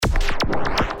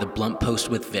The Blunt Post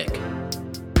with Vic.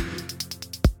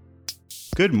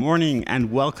 Good morning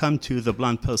and welcome to The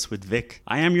Blunt Post with Vic.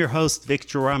 I am your host, Vic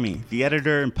Gerami, the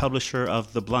editor and publisher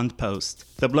of The Blunt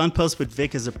Post. The Blunt Post with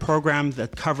Vic is a program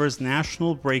that covers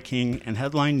national breaking and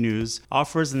headline news,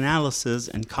 offers analysis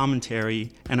and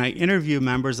commentary, and I interview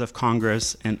members of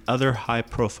Congress and other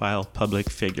high-profile public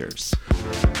figures.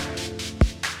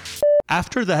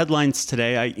 After the headlines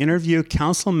today, I interview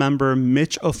Councilmember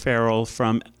Mitch O'Farrell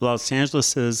from Los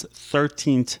Angeles'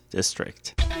 13th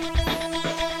District.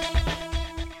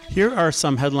 Here are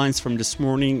some headlines from this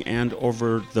morning and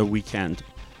over the weekend.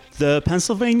 The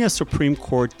Pennsylvania Supreme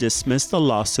Court dismissed a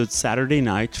lawsuit Saturday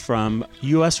night from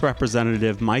U.S.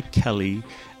 Representative Mike Kelly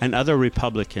and other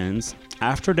Republicans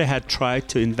after they had tried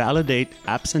to invalidate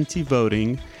absentee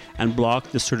voting and block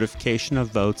the certification of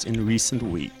votes in recent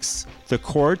weeks. The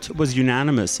court was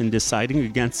unanimous in deciding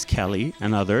against Kelly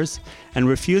and others and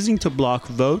refusing to block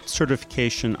vote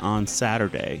certification on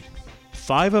Saturday.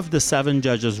 5 of the 7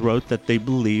 judges wrote that they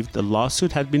believed the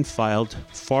lawsuit had been filed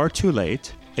far too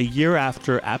late, a year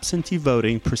after absentee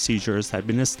voting procedures had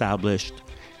been established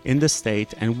in the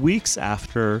state and weeks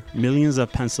after millions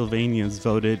of Pennsylvanians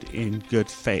voted in good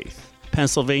faith.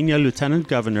 Pennsylvania Lieutenant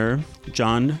Governor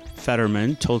John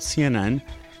Fetterman told CNN,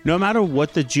 "No matter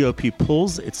what the GOP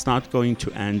pulls, it's not going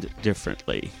to end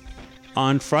differently."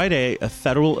 On Friday, a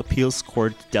federal appeals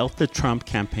court dealt the Trump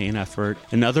campaign effort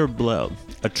another blow,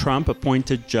 a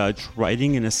Trump-appointed judge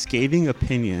writing in a scathing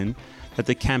opinion that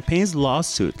the campaign's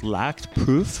lawsuit lacked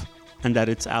proof and that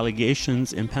its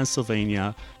allegations in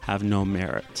Pennsylvania have no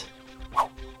merit.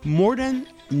 More than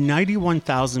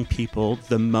 91,000 people,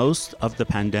 the most of the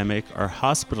pandemic, are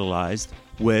hospitalized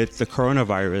with the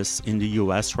coronavirus in the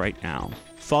U.S. right now.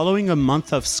 Following a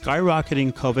month of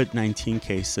skyrocketing COVID-19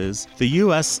 cases, the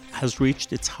U.S. has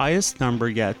reached its highest number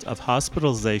yet of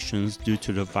hospitalizations due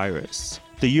to the virus.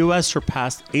 The U.S.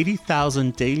 surpassed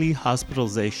 80,000 daily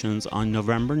hospitalizations on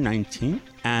November 19th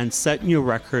and set new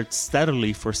records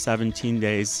steadily for 17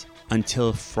 days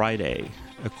until Friday,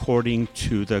 according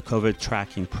to the COVID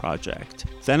Tracking Project.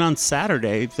 Then on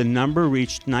Saturday, the number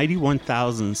reached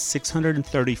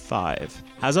 91,635.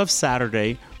 As of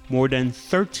Saturday, more than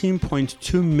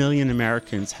 13.2 million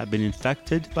Americans have been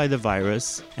infected by the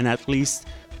virus, and at least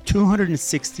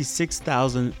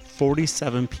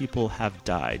 266,047 people have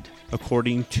died,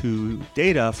 according to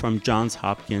data from Johns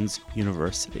Hopkins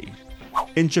University.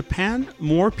 In Japan,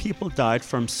 more people died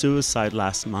from suicide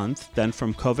last month than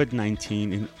from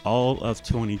COVID-19 in all of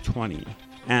 2020,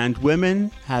 and women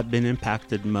have been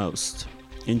impacted most.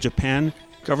 In Japan,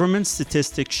 government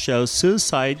statistics show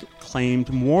suicide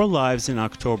claimed more lives in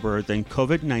October than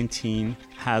COVID-19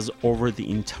 has over the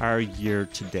entire year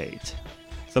to date.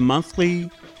 The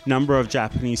monthly number of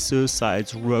Japanese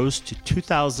suicides rose to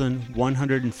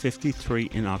 2,153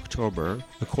 in October,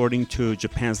 according to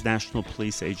Japan's National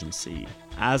Police Agency.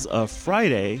 As of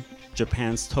Friday,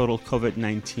 Japan's total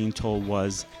COVID-19 toll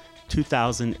was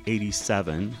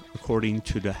 2,087, according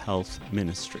to the Health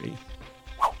Ministry.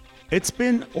 It's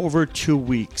been over 2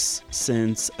 weeks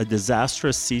since a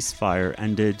disastrous ceasefire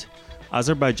ended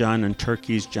Azerbaijan and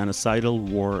Turkey's genocidal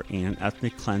war and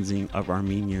ethnic cleansing of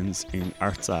Armenians in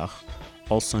Artsakh,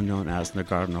 also known as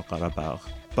Nagorno-Karabakh.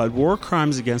 But war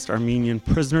crimes against Armenian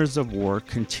prisoners of war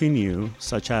continue,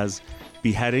 such as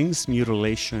beheadings,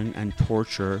 mutilation, and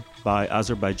torture by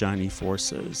Azerbaijani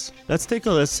forces. Let's take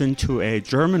a listen to a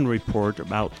German report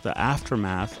about the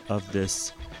aftermath of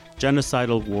this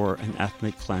genocidal war and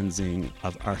ethnic cleansing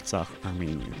of Artsakh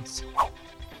Armenians.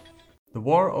 The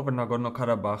war over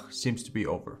Nagorno-Karabakh seems to be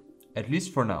over, at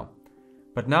least for now.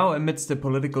 But now, amidst the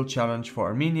political challenge for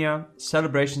Armenia,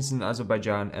 celebrations in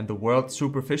Azerbaijan, and the world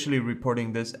superficially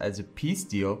reporting this as a peace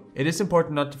deal, it is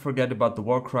important not to forget about the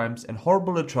war crimes and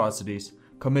horrible atrocities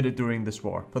committed during this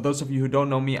war. For those of you who don't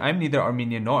know me, I'm neither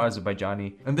Armenian nor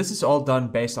Azerbaijani, and this is all done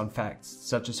based on facts,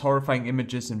 such as horrifying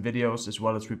images and videos, as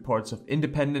well as reports of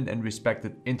independent and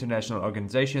respected international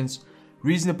organizations,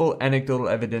 reasonable anecdotal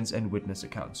evidence, and witness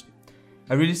accounts.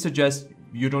 I really suggest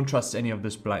you don't trust any of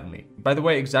this blindly. By the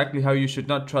way, exactly how you should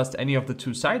not trust any of the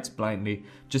two sides blindly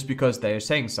just because they are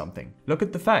saying something. Look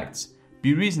at the facts.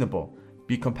 Be reasonable.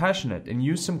 Be compassionate and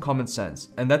use some common sense.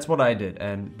 And that's what I did,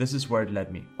 and this is where it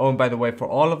led me. Oh, and by the way, for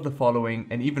all of the following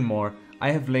and even more,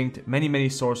 I have linked many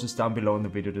sources down below in the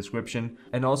video description.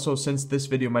 And also, since this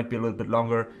video might be a little bit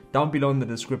longer, down below in the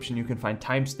description you can find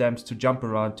timestamps to jump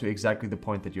around to exactly the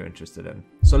point that you're interested in.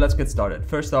 So let's get started.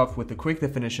 First off, with a quick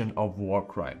definition of war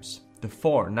crimes. The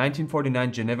 4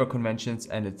 1949 Geneva Conventions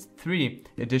and its 3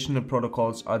 additional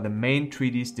protocols are the main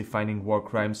treaties defining war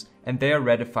crimes, and they are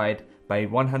ratified by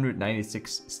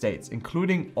 196 states,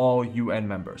 including all UN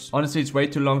members. Honestly, it's way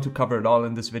too long to cover it all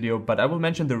in this video, but I will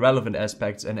mention the relevant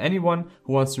aspects, and anyone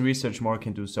who wants to research more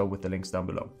can do so with the links down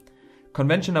below.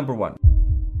 Convention number 1.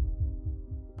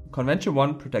 Convention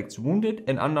 1 protects wounded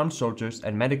and unarmed soldiers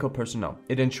and medical personnel.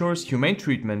 It ensures humane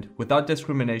treatment without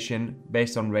discrimination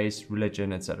based on race,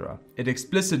 religion, etc. It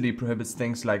explicitly prohibits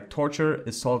things like torture,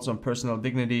 assaults on personal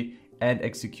dignity, and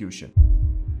execution.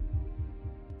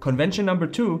 Convention number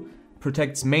 2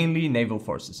 protects mainly naval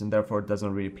forces, and therefore it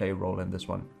doesn't really play a role in this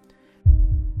one.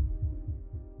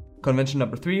 Convention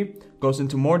number 3 goes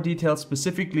into more detail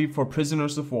specifically for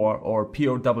prisoners of war, or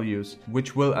POWs,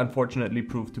 which will unfortunately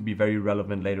prove to be very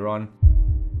relevant later on.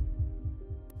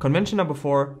 Convention number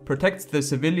 4 protects the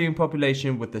civilian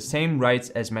population with the same rights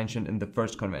as mentioned in the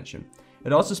first convention.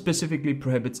 It also specifically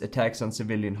prohibits attacks on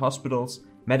civilian hospitals,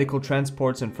 medical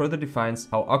transports, and further defines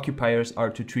how occupiers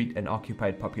are to treat an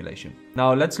occupied population.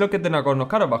 Now let's look at the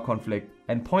Nagorno-Karabakh conflict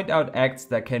and point out acts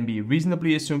that can be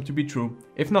reasonably assumed to be true,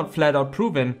 if not flat out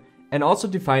proven, and also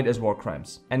defined as war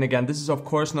crimes. And again, this is of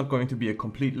course not going to be a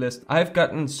complete list. I have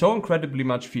gotten so incredibly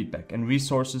much feedback and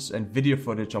resources and video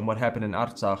footage on what happened in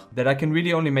Artsakh that I can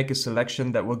really only make a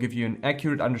selection that will give you an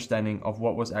accurate understanding of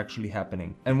what was actually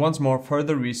happening. And once more,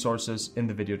 further resources in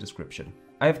the video description.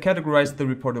 I have categorized the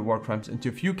reported war crimes into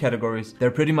a few categories. They're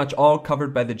pretty much all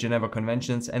covered by the Geneva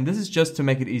Conventions, and this is just to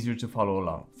make it easier to follow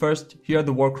along. First, here are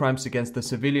the war crimes against the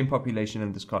civilian population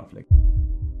in this conflict.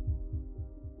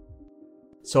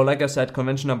 So like I said,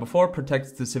 Convention number 4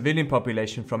 protects the civilian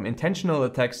population from intentional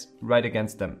attacks right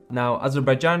against them. Now,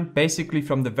 Azerbaijan, basically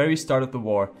from the very start of the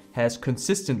war, has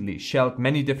consistently shelled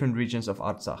many different regions of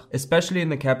Artsakh, especially in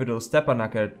the capital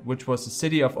Stepanakert, which was a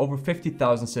city of over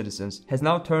 50,000 citizens, has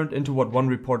now turned into what one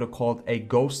reporter called a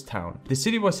ghost town. The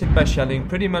city was hit by shelling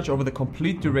pretty much over the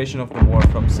complete duration of the war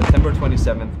from September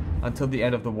 27th until the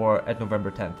end of the war at November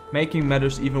 10th. Making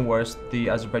matters even worse, the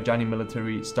Azerbaijani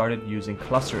military started using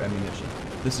cluster ammunition.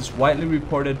 This is widely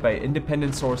reported by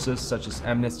independent sources such as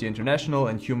Amnesty International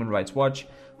and Human Rights Watch,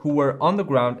 who were on the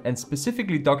ground and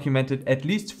specifically documented at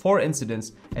least 4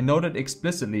 incidents and noted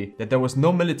explicitly that there was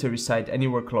no military site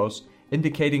anywhere close,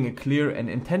 indicating a clear and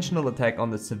intentional attack on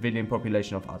the civilian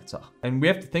population of Artsakh. And we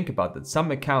have to think about that.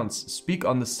 Some accounts speak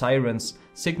on the sirens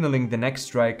signaling the next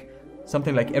strike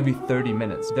something like every 30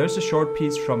 minutes. There's a short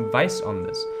piece from Vice on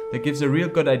this that gives a real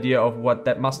good idea of what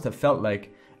that must have felt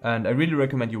like, and I really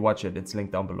recommend you watch it. It's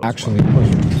linked down below. Actually,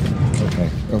 okay.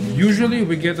 Usually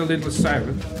we get a little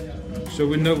siren, so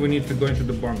we know we need to go into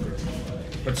the bunker.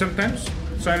 But sometimes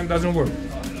siren doesn't work,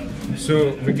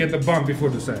 so we get the bomb before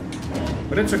the siren.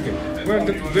 But it's okay.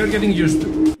 We're getting used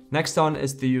to it. Next on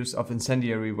is the use of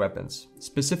incendiary weapons,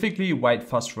 specifically white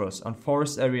phosphorus on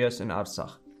forest areas in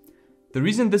Artsakh. The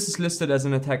reason this is listed as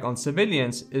an attack on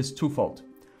civilians is twofold.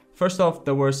 First off,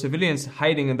 there were civilians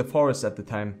hiding in the forest at the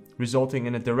time, resulting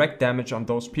in a direct damage on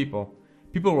those people.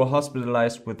 People were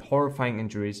hospitalized with horrifying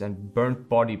injuries and burnt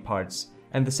body parts.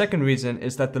 And the second reason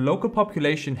is that the local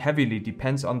population heavily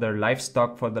depends on their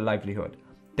livestock for their livelihood.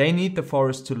 They need the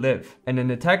forest to live, and an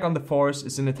attack on the forest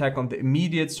is an attack on the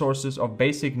immediate sources of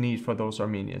basic need for those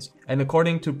Armenians. And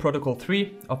according to Protocol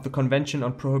 3 of the Convention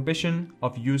on Prohibition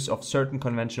of Use of Certain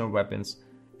Conventional Weapons,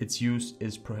 its use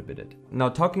is prohibited. Now,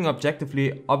 talking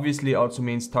objectively obviously also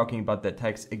means talking about the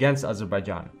attacks against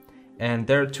Azerbaijan. And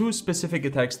there are 2 specific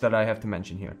attacks that I have to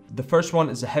mention here. The first one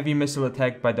is a heavy missile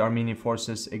attack by the Armenian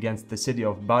forces against the city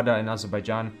of Bada in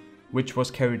Azerbaijan, which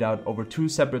was carried out over 2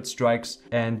 separate strikes,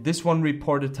 and this one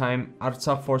reported time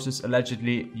Artsakh forces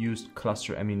allegedly used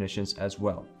cluster ammunitions as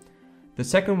well. The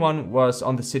second one was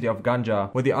on the city of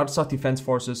Ganja, where the Artsakh Defense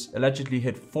Forces allegedly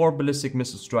hit 4 ballistic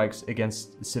missile strikes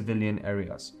against civilian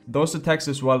areas. Those attacks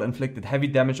as well inflicted heavy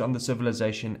damage on the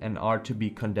civilization and are to be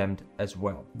condemned as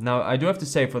well. Now, I do have to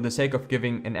say, for the sake of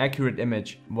giving an accurate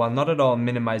image, while not at all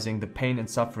minimizing the pain and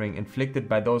suffering inflicted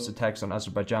by those attacks on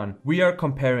Azerbaijan, we are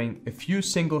comparing a few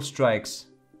single strikes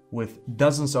with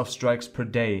dozens of strikes per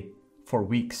day for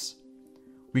weeks.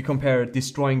 We compare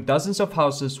destroying dozens of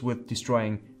houses with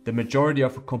destroying the majority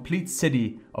of a complete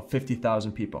city of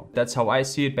 50,000 people. That's how I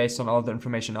see it based on all the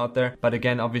information out there. But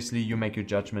again, obviously you make your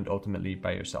judgment ultimately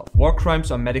by yourself. War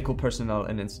crimes on medical personnel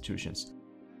and institutions.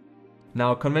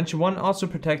 Now, Convention 1 also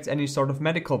protects any sort of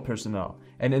medical personnel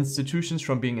and institutions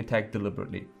from being attacked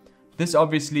deliberately. This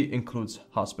obviously includes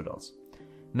hospitals.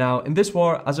 Now, in this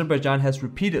war, Azerbaijan has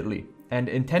repeatedly and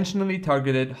intentionally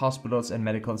targeted hospitals and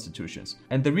medical institutions.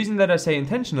 And the reason that I say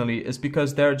intentionally is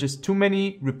because there are just too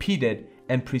many repeated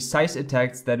and precise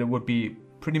attacks that it would be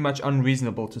pretty much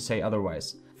unreasonable to say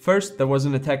otherwise. First, there was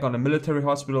an attack on a military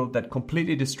hospital that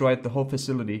completely destroyed the whole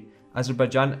facility.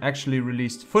 Azerbaijan actually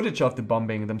released footage of the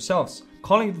bombing themselves,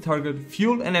 calling the target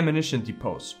fuel and ammunition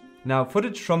depots. Now,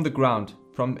 footage from the ground,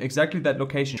 from exactly that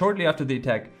location shortly after the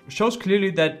attack, shows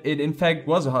clearly that it in fact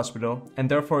was a hospital and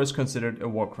therefore is considered a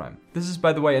war crime. This is,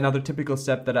 by the way, another typical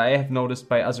step that I have noticed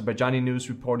by Azerbaijani news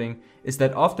reporting, is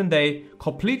that often they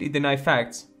completely deny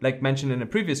facts, like mentioned in a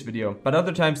previous video, but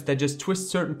other times they just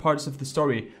twist certain parts of the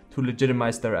story to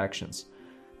legitimize their actions.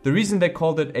 The reason they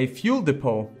called it a fuel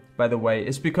depot, by the way,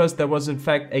 is because there was in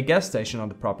fact a gas station on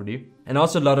the property and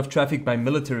also a lot of traffic by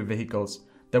military vehicles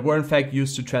that were in fact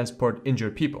used to transport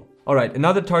injured people. Alright,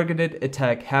 another targeted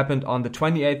attack happened on the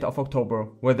 28th of October,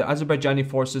 where the Azerbaijani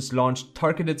forces launched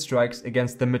targeted strikes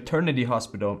against the maternity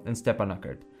hospital in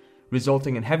Stepanakert,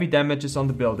 resulting in heavy damages on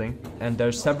the building, and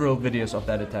there's several videos of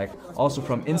that attack, also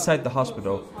from inside the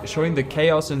hospital, showing the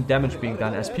chaos and damage being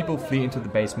done as people flee into the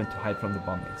basement to hide from the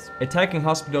bombings. Attacking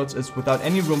hospitals is without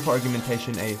any room for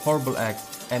argumentation a horrible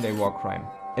act and a war crime.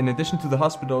 In addition to the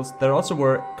hospitals, there also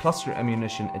were cluster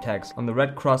ammunition attacks on the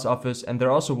Red Cross office, and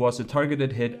there also was a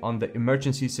targeted hit on the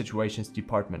Emergency Situations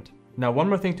Department. Now, one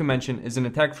more thing to mention is an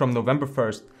attack from November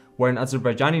 1st, where an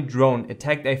Azerbaijani drone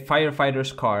attacked a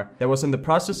firefighter's car that was in the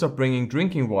process of bringing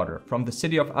drinking water from the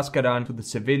city of Askaran to the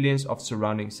civilians of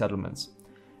surrounding settlements.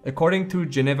 According to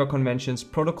Geneva Convention's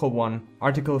Protocol 1,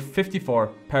 Article 54,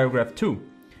 Paragraph 2,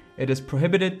 it is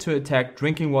prohibited to attack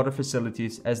drinking water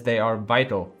facilities as they are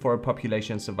vital for a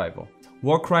population's survival.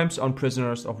 War crimes on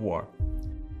prisoners of war.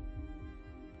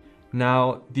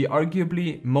 Now, the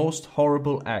arguably most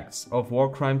horrible acts of war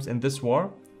crimes in this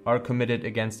war are committed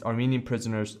against Armenian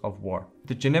prisoners of war.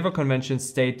 The Geneva Conventions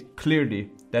state clearly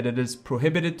that it is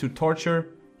prohibited to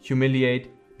torture,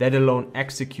 humiliate, let alone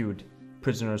execute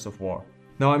prisoners of war.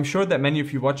 Now, I'm sure that many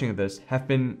of you watching this have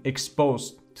been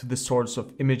exposed to the sorts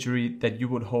of imagery that you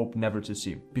would hope never to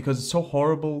see, because it's so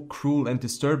horrible, cruel, and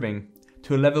disturbing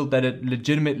to a level that it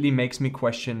legitimately makes me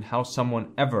question how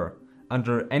someone ever,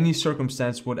 under any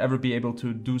circumstance, would ever be able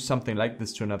to do something like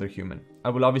this to another human. I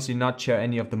will obviously not share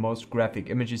any of the most graphic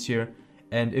images here,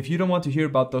 and if you don't want to hear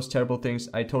about those terrible things,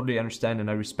 I totally understand and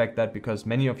I respect that, because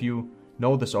many of you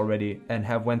know this already and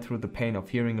have went through the pain of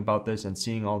hearing about this and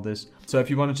seeing all this. So if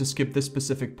you wanted to skip this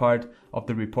specific part of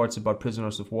the reports about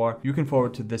prisoners of war, you can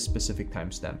forward to this specific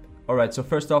timestamp. Alright, so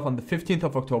first off, on the 15th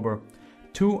of October,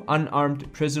 2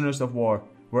 unarmed prisoners of war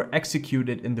were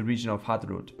executed in the region of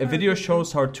Hadrut. A video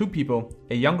shows how 2 people,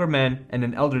 a younger man and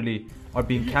an elderly, are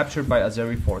being captured by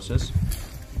Azeri forces.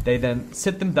 They then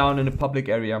sit them down in a public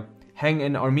area, hang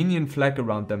an Armenian flag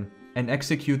around them, and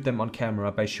execute them on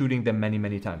camera by shooting them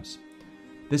many times.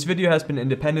 This video has been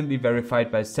independently verified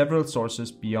by several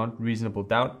sources beyond reasonable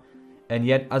doubt, and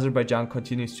yet Azerbaijan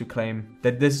continues to claim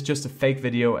that this is just a fake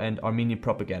video and Armenian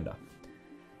propaganda.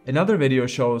 Another video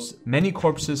shows many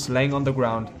corpses laying on the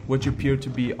ground, which appear to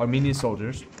be Armenian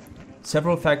soldiers.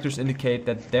 Several factors indicate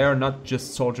that they are not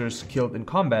just soldiers killed in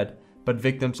combat, but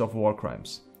victims of war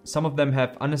crimes. Some of them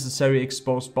have unnecessary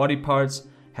exposed body parts,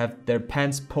 have their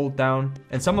pants pulled down,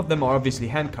 and some of them are obviously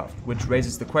handcuffed, which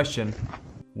raises the question,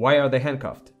 why are they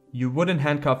handcuffed? You wouldn't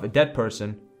handcuff a dead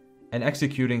person, and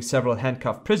executing several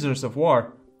handcuffed prisoners of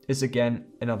war is again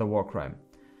another war crime.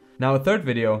 Now, a third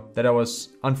video that I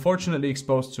was unfortunately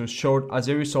exposed to showed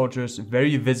Azeri soldiers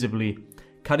very visibly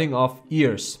cutting off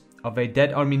ears of a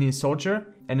dead Armenian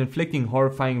soldier and inflicting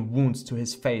horrifying wounds to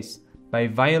his face by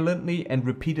violently and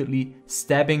repeatedly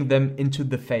stabbing them into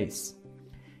the face.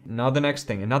 Now the next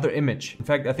thing, another image, in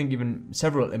fact I think even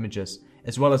several images,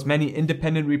 as well as many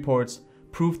independent reports,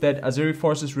 prove that Azeri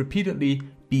forces repeatedly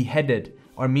beheaded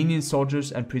Armenian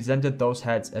soldiers and presented those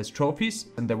heads as trophies,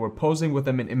 and they were posing with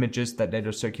them in images that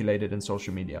later circulated in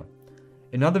social media.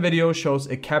 Another video shows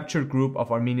a captured group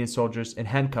of Armenian soldiers in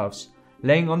handcuffs,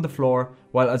 laying on the floor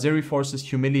while Azeri forces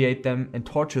humiliate them and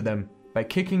torture them by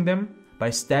kicking them, by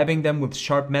stabbing them with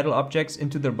sharp metal objects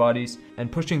into their bodies,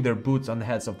 and pushing their boots on the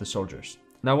heads of the soldiers.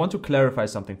 Now I want to clarify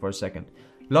something for a second.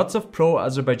 Lots of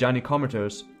pro-Azerbaijani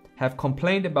commenters have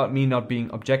complained about me not being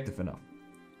objective enough.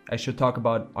 I should talk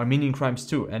about Armenian crimes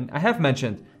too, and I have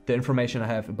mentioned the information I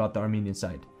have about the Armenian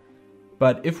side.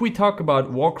 But if we talk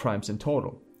about war crimes in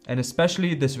total, and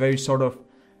especially this very sort of,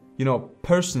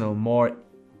 personal, more,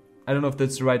 I don't know if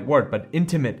that's the right word, but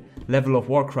intimate level of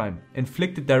war crime,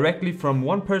 inflicted directly from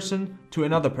one person to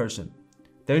another person,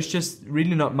 there's just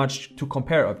really not much to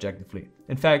compare objectively.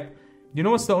 In fact, you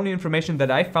know what's the only information that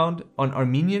I found on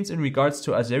Armenians in regards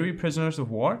to Azeri prisoners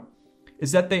of war?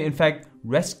 Is that they in fact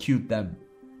rescued them.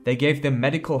 They gave them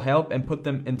medical help and put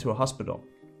them into a hospital.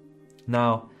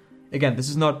 Now, again, this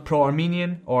is not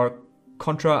pro-Armenian or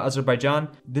contra Azerbaijan.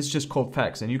 This is just cold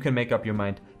facts and you can make up your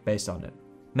mind based on it.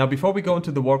 Now, before we go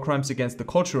into the war crimes against the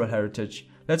cultural heritage,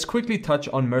 let's quickly touch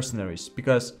on mercenaries,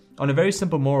 because on a very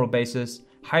simple moral basis,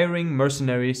 hiring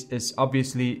mercenaries is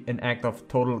obviously an act of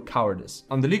total cowardice.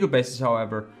 On the legal basis,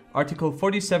 however, Article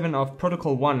 47 of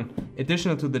Protocol 1,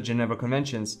 additional to the Geneva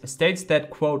Conventions, states that,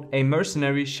 quote, a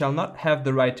mercenary shall not have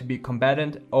the right to be a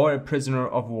combatant or a prisoner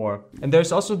of war. And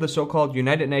there's also the so-called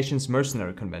United Nations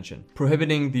Mercenary Convention,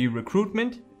 prohibiting the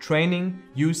recruitment, training,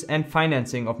 use, and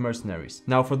financing of mercenaries.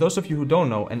 Now, for those of you who don't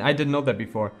know, and I didn't know that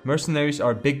before, mercenaries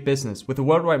are a big business with a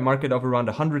worldwide market of around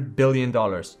 $100 billion.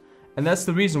 And that's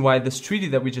the reason why this treaty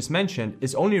that we just mentioned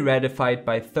is only ratified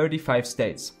by 35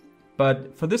 states.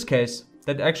 But for this case,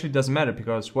 that actually doesn't matter,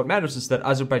 because what matters is that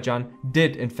Azerbaijan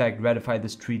did in fact ratify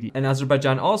this treaty, and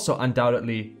Azerbaijan also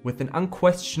undoubtedly, with an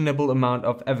unquestionable amount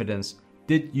of evidence,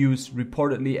 did use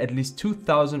reportedly at least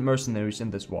 2,000 mercenaries in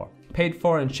this war, paid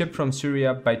for and shipped from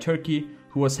Syria by Turkey,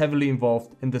 who was heavily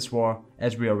involved in this war,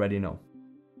 as we already know.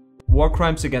 War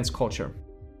crimes against culture.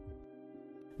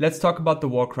 Let's talk about the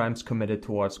war crimes committed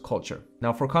towards culture.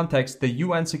 Now, for context, the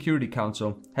UN Security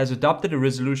Council has adopted a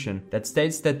resolution that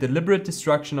states that deliberate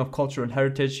destruction of cultural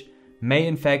heritage may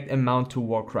in fact amount to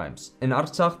war crimes. In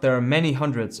Artsakh, there are many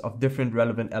hundreds of different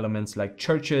relevant elements like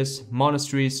churches,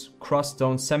 monasteries,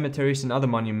 cross-stones, cemeteries, and other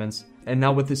monuments. And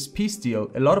now with this peace deal,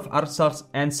 a lot of Artsakh's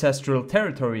ancestral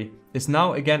territory is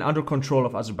now again under control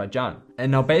of Azerbaijan.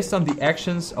 And now based on the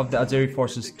actions of the Azeri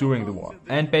forces during the war,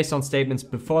 and based on statements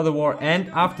before the war and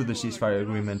after the ceasefire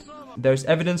agreement, there's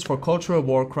evidence for cultural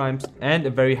war crimes and a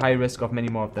very high risk of many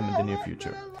more of them in the near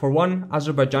future. For one,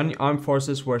 Azerbaijani armed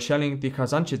forces were shelling the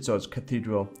Kazanchitsos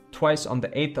Cathedral twice on the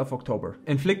 8th of October,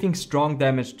 inflicting strong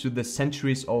damage to the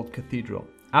centuries-old cathedral.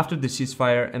 After the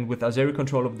ceasefire and with Azeri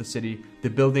control of the city, the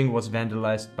building was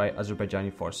vandalized by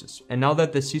Azerbaijani forces. And now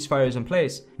that the ceasefire is in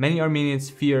place, many Armenians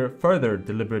fear further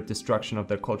deliberate destruction of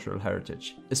their cultural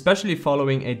heritage, especially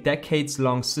following a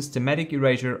decades-long systematic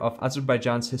erasure of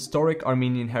Azerbaijan's historic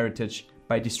Armenian heritage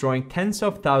by destroying tens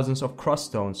of thousands of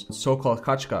cross-stones, so-called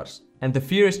khachkars. And the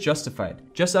fear is justified.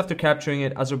 Just after capturing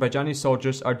it, Azerbaijani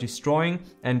soldiers are destroying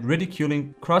and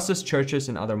ridiculing crosses, churches,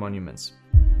 and other monuments.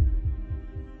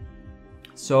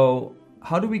 So,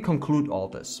 how do we conclude all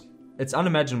this? It's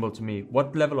unimaginable to me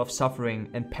what level of suffering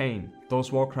and pain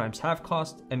those war crimes have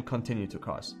caused and continue to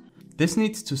cause. This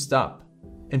needs to stop.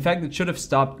 In fact, it should have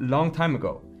stopped a long time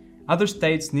ago. Other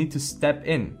states need to step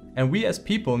in, and we as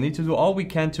people need to do all we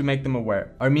can to make them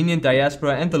aware. Armenian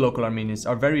diaspora and the local Armenians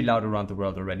are very loud around the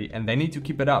world already, and they need to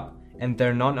keep it up. And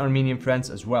their non-Armenian friends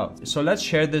as well. So let's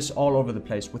share this all over the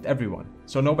place with everyone,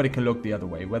 so nobody can look the other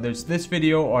way. Whether it's this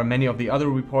video or many of the other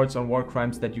reports on war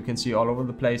crimes that you can see all over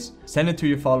the place, send it to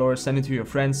your followers, send it to your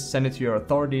friends, send it to your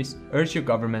authorities, urge your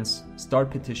governments,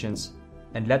 start petitions,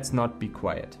 and let's not be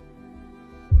quiet.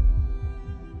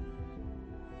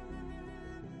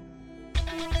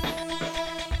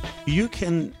 You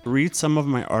can read some of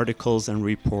my articles and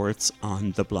reports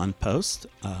on The Blunt Post,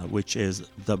 which is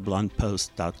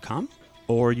thebluntpost.com.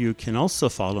 Or you can also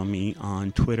follow me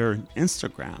on Twitter and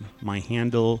Instagram. My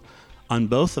handle on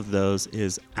both of those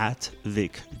is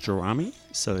 @Vic Gerami.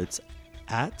 So it's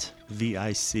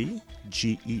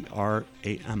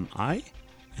 @VICGERAMI.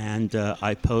 And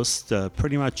I post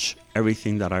pretty much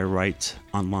everything that I write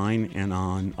online and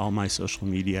on all my social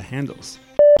media handles.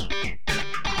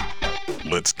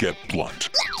 Let's get blunt.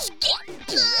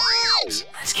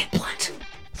 Let's get blunt.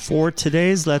 For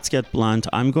today's Let's Get Blunt,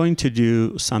 I'm going to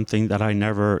do something that I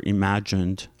never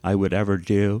imagined I would ever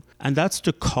do, and that's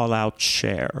to call out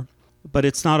Cher. But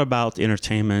it's not about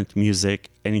entertainment, music,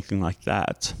 anything like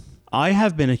that. I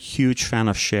have been a huge fan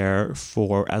of Cher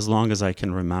for as long as I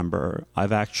can remember.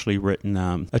 I've actually written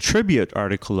a tribute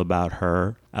article about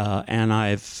her, and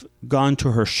I've gone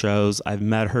to her shows. I've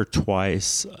met her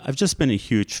twice. I've just been a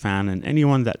huge fan, and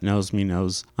anyone that knows me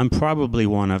knows I'm probably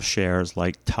one of Cher's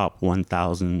top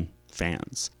 1,000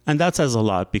 fans. And that says a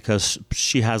lot because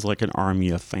she has an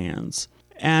army of fans.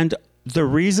 And the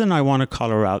reason I want to call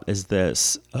her out is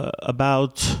this.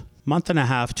 About month and a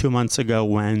half, 2 months ago,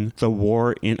 when the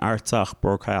war in Artsakh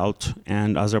broke out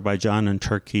and Azerbaijan and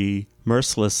Turkey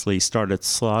mercilessly started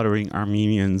slaughtering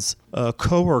Armenians, a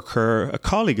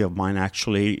colleague of mine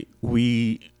actually,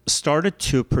 we started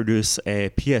to produce a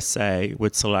PSA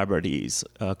with celebrities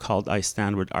called I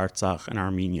Stand With Artsakh and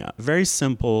Armenia. A very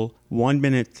simple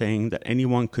 1-minute thing that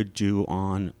anyone could do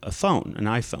on a phone, an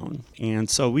iPhone. And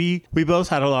so we both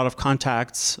had a lot of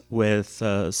contacts with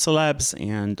celebs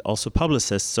and also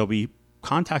publicists. So we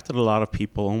contacted a lot of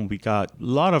people and we got a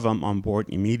lot of them on board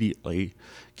immediately.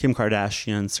 Kim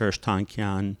Kardashian, Serge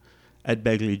Tankian, Ed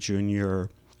Begley Jr.,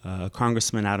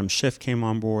 Congressman Adam Schiff came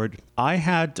on board. I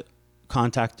had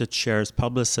contacted Cher's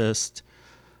publicist,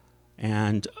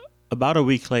 and about a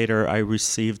week later, I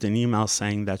received an email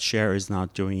saying that Cher is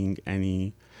not doing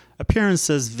any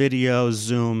appearances, videos,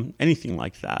 Zoom, anything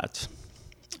like that.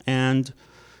 And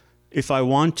if I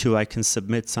want to, I can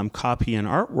submit some copy and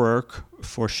artwork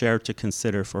for Cher to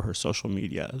consider for her social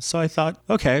media. So I thought,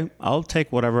 okay, I'll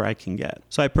take whatever I can get.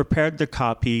 So I prepared the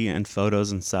copy and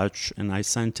photos and such, and I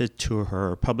sent it to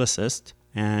her publicist.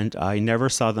 And I never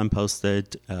saw them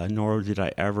posted, nor did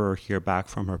I ever hear back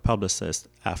from her publicist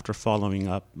after following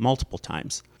up multiple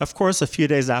times. Of course, a few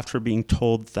days after being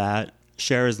told that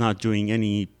Cher is not doing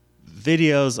any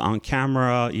videos on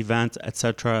camera, events,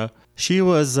 etc., she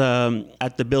was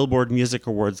at the Billboard Music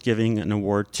Awards giving an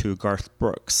award to Garth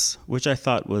Brooks, which I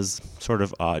thought was sort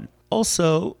of odd.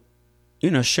 Also,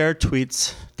 Cher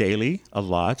tweets daily a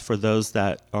lot. For those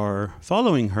that are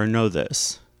following her know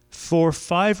this. For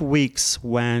 5 weeks,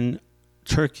 when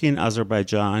Turkey and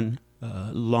Azerbaijan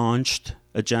launched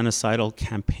a genocidal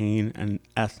campaign and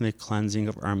ethnic cleansing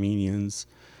of Armenians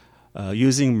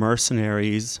using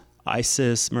mercenaries,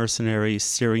 ISIS mercenaries,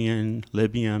 Syrian,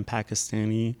 Libyan,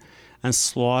 Pakistani, and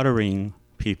slaughtering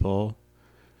people,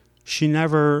 she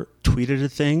never tweeted a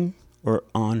thing or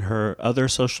on her other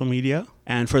social media.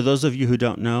 And for those of you who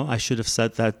don't know, I should have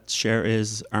said that Cher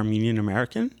is Armenian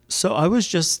American. So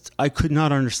I could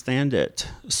not understand it.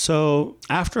 So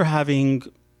after having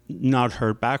not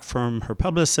heard back from her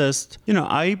publicist,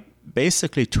 I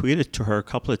basically tweeted to her a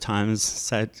couple of times,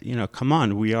 said, come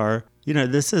on,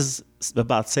 this is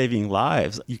about saving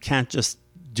lives. You can't just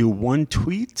do one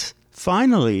tweet.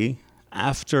 Finally,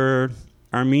 after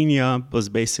Armenia was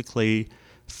basically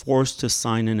forced to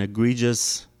sign an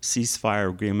egregious ceasefire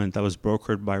agreement that was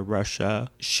brokered by Russia,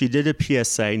 she did a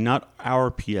PSA, not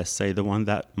our PSA, the one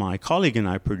that my colleague and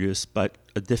I produced, but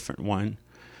a different one.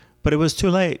 But it was too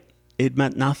late. It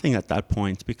meant nothing at that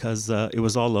point because it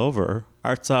was all over.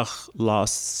 Artsakh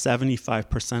lost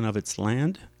 75% of its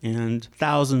land, and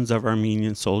thousands of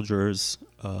Armenian soldiers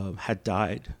had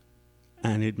died,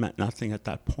 and it meant nothing at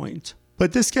that point.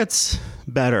 But this gets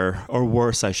better, or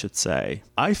worse, I should say.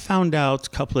 I found out a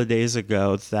couple of days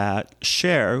ago that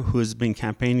Cher, who has been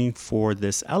campaigning for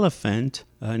this elephant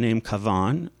named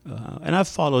Kavan, and I've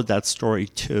followed that story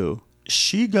too,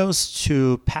 she goes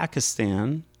to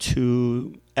Pakistan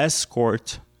to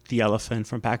escort the elephant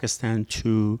from Pakistan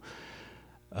to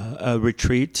a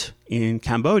retreat in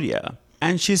Cambodia.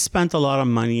 And she spent a lot of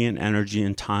money and energy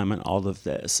and time and all of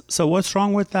this. So what's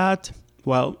wrong with that?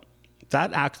 Well,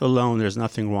 that act alone, there's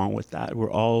nothing wrong with that.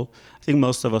 I think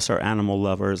most of us are animal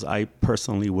lovers. I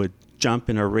personally would jump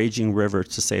in a raging river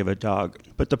to save a dog.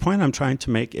 But the point I'm trying to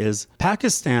make is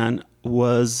Pakistan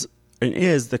was and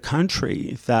is the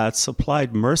country that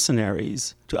supplied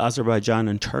mercenaries to Azerbaijan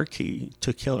and Turkey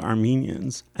to kill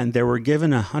Armenians. And they were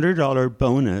given a $100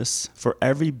 bonus for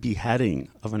every beheading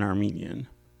of an Armenian.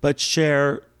 But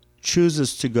Cher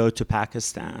chooses to go to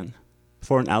Pakistan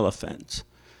for an elephant,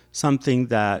 something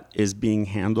that is being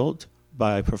handled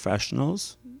by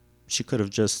professionals. She could have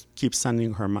just keep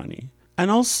sending her money. And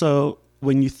also,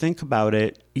 when you think about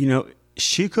it,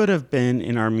 she could have been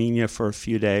in Armenia for a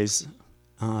few days,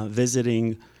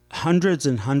 visiting hundreds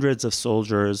and hundreds of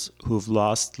soldiers who've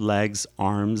lost legs,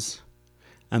 arms,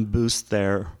 and boost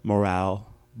their morale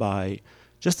by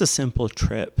just a simple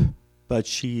trip. But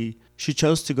she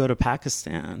chose to go to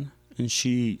Pakistan, and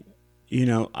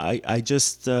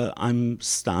I'm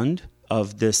stunned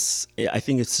of this. I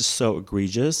think it's just so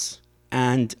egregious.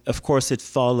 And of course, it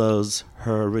follows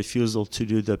her refusal to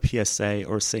do the PSA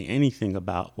or say anything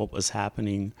about what was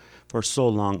happening for so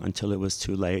long until it was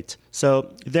too late.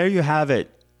 So there you have it.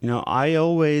 I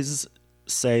always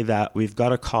say that we've got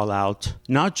to call out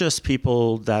not just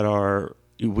people that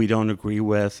we don't agree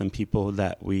with and people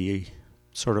that we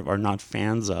sort of are not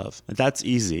fans of. That's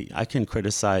easy. I can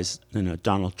criticize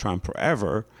Donald Trump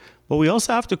forever, but we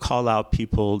also have to call out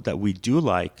people that we do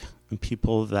like and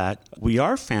people that we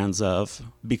are fans of,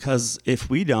 because if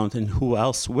we don't, then who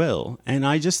else will? And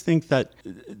I just think that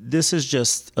this is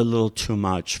just a little too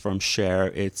much from Cher.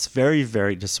 It's very,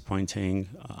 very disappointing.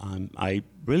 I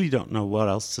really don't know what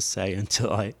else to say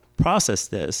until I process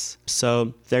this.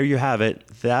 So there you have it.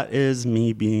 That is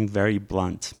me being very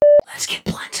blunt. Let's get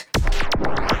blunt.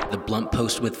 The Blunt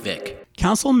Post with Vic.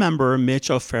 Councilmember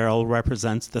Mitch O'Farrell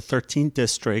represents the 13th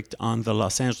district on the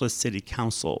Los Angeles City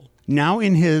Council. Now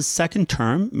in his second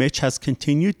term, Mitch has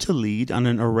continued to lead on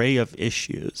an array of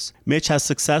issues. Mitch has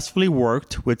successfully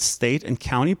worked with state and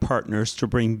county partners to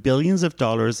bring billions of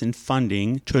dollars in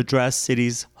funding to address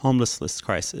cities' homelessness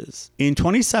crisis. In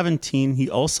 2017, he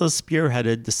also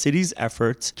spearheaded the city's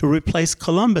efforts to replace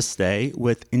Columbus Day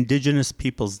with Indigenous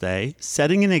Peoples Day,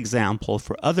 setting an example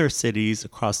for other cities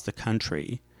across the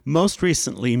country. Most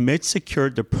recently, Mitch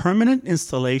secured the permanent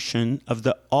installation of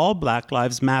the All Black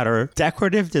Lives Matter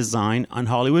decorative design on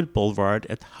Hollywood Boulevard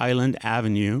at Highland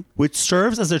Avenue, which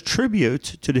serves as a tribute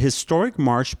to the historic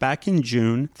march back in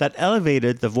June that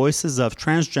elevated the voices of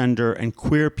transgender and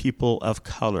queer people of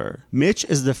color. Mitch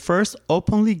is the first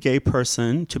openly gay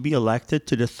person to be elected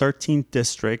to the 13th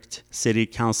District City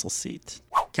Council seat.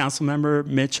 Councilmember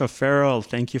Mitch O'Farrell,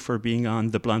 thank you for being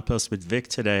on The Blunt Post with Vic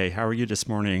today. How are you this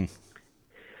morning?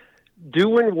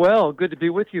 Doing well. Good to be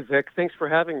with you, Vic. Thanks for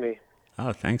having me.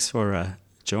 Oh, thanks for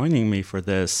joining me for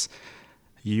this.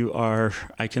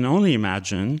 I can only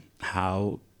imagine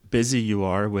how busy you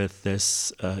are with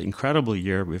this incredible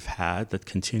year we've had that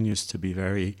continues to be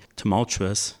very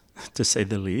tumultuous, to say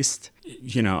the least.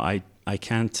 I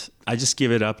just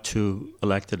give it up to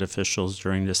elected officials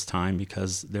during this time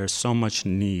because there's so much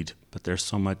need, but there's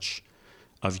so much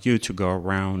of you to go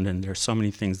around, and there's so many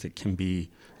things that can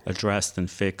be addressed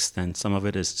and fixed, and some of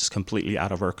it is just completely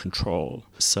out of our control.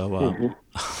 So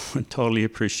I totally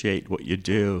appreciate what you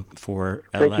do for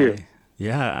LA. Thank you.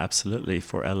 Yeah, absolutely,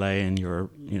 for LA and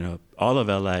your, all of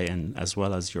LA, and as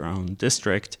well as your own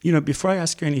district. Before I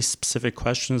ask you any specific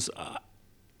questions,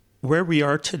 where we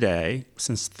are today,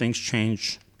 since things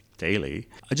change daily,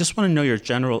 I just want to know your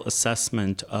general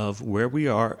assessment of where we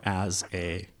are as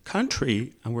a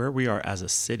country and where we are as a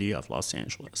city of Los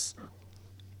Angeles.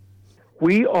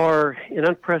 We are in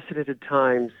unprecedented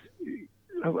times.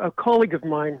 A colleague of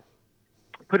mine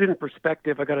put it in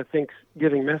perspective. I got a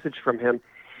Thanksgiving message from him,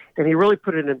 and he really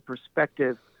put it in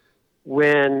perspective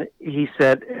when he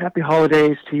said, "Happy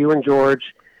holidays to you and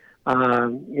George.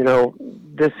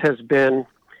 This has been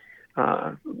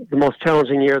the most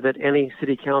challenging year that any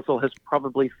city council has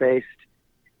probably faced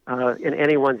in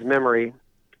anyone's memory."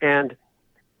 And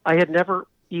I had never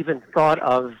even thought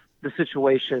of the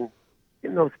situation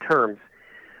in those terms.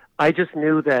 I just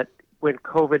knew that when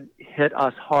COVID hit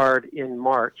us hard in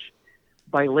March,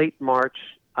 by late March,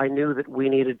 I knew that we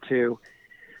needed to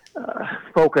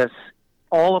focus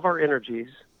all of our energies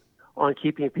on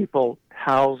keeping people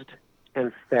housed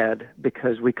and fed,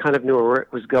 because we kind of knew where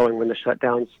it was going when the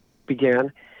shutdowns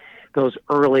began, those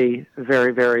early,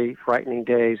 very, very frightening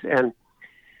days. And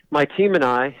my team and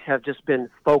I have just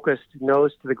been focused,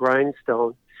 nose to the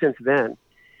grindstone since then,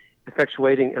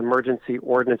 effectuating emergency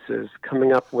ordinances,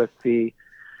 coming up with the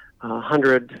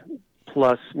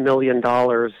 $100+ million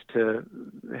to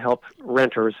help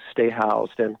renters stay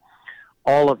housed, and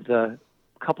all of the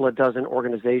couple of dozen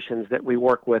organizations that we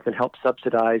work with and help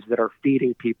subsidize that are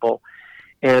feeding people,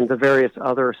 and the various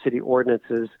other city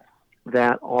ordinances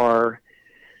that are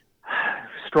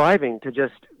striving to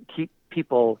just keep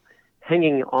people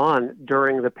hanging on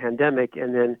during the pandemic,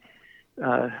 and then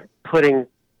putting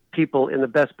people in the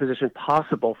best position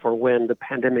possible for when the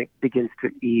pandemic begins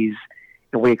to ease.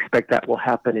 And we expect that will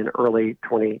happen in early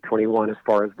 2021 as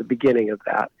far as the beginning of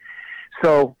that.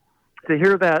 So to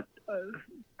hear that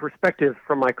perspective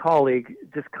from my colleague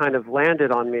just kind of landed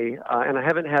on me.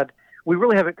 And we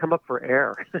really haven't come up for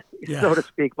air, so to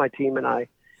speak, my team and I.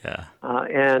 Yeah.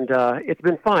 And it's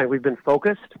been fine. We've been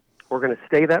focused. We're going to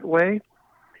stay that way.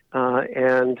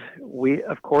 And we,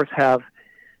 of course, have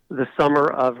the summer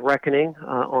of reckoning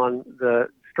on the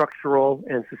structural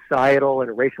and societal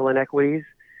and racial inequities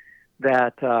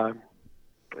that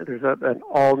there's an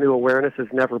all-new awareness as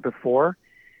never before.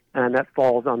 And that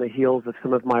falls on the heels of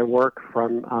some of my work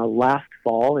from last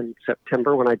fall in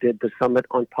September when I did the Summit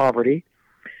on Poverty.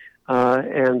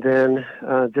 And then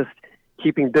just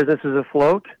keeping businesses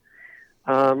afloat.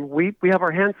 We have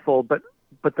our hands full, but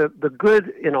the good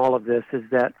in all of this is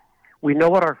that we know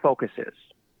what our focus is.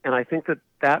 And I think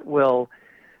that will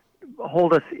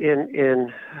hold us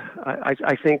in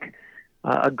I think,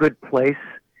 a good place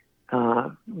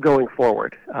going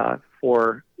forward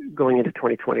for going into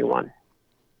 2021.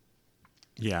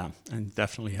 Yeah, and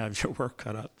definitely have your work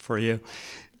cut out for you.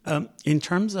 In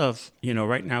terms of,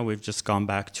 right now we've just gone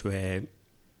back to a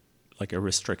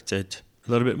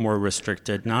little bit more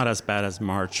restricted, not as bad as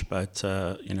March, but,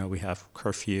 we have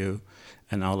curfew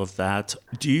and all of that.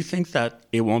 Do you think that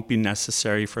it won't be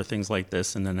necessary for things like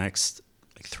this in the next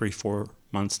 3-4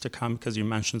 months to come? Because you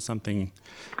mentioned something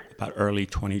about early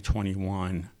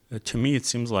 2021. To me, it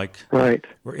seems like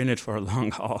we're in it for a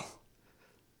long haul.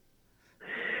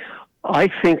 I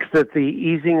think that the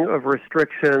easing of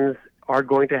restrictions are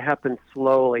going to happen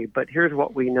slowly, but here's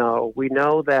what we know. We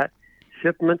know that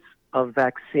shipments of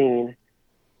vaccine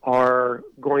are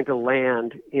going to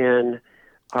land in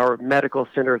our medical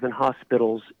centers and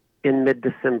hospitals in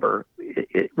mid-December,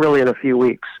 really in a few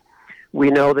weeks.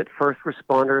 We know that first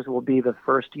responders will be the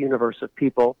first universe of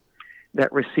people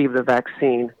that receive the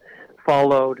vaccine,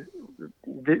 followed,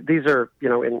 these are,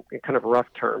 in kind of rough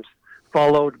terms,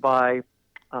 followed by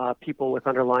people with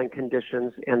underlying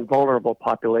conditions and vulnerable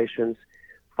populations,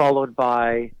 followed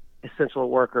by essential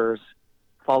workers,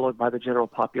 followed by the general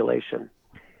population.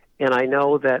 And I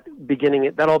know that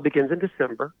that all begins in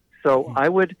December. So I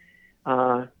would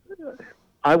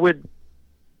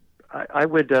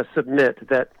submit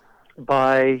that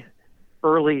by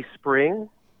early spring,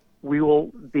 we will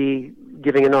be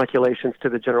giving inoculations to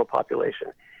the general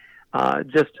population.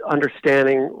 Just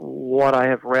understanding what I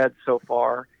have read so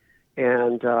far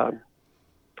and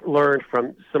learned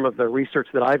from some of the research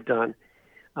that I've done,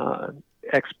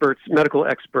 medical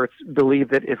experts believe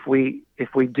that if we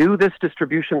do this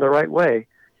distribution the right way,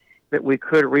 that we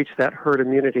could reach that herd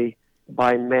immunity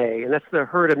by May. And that's the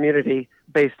herd immunity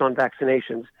based on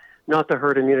vaccinations, not the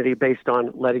herd immunity based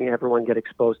on letting everyone get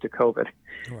exposed to COVID.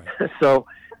 Right. So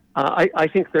I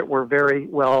think that we're very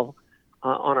well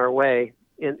on our way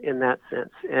in that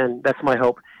sense, and that's my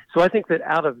hope. So I think that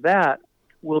out of that,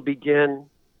 we'll begin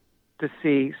to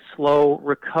see slow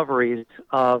recoveries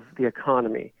of the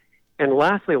economy. And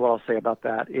lastly, what I'll say about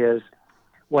that is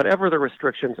whatever the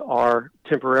restrictions are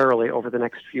temporarily over the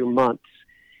next few months,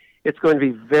 it's going to be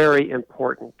very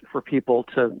important for people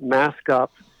to mask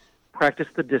up, practice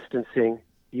the distancing,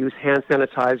 use hand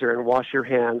sanitizer and wash your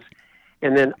hands,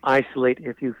 and then isolate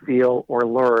if you feel or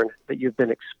learn that you've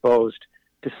been exposed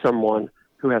to someone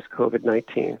who has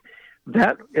COVID-19.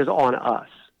 That is on us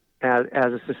as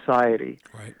a society,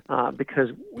 right. Because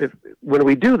when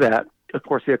we do that, of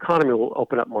course, the economy will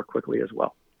open up more quickly as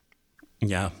well.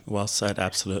 Yeah, well said,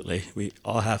 absolutely. We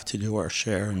all have to do our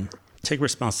share and take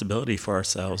responsibility for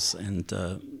ourselves. And,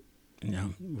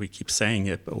 we keep saying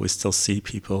it, but we still see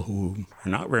people who are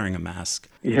not wearing a mask.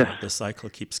 Yes. The cycle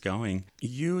keeps going.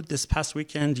 This past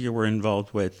weekend, you were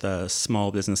involved with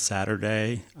Small Business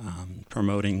Saturday,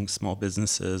 promoting small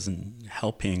businesses and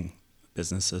helping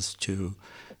businesses to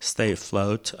stay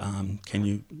afloat. Can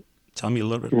you tell me a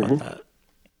little bit about that?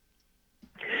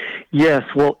 Yes.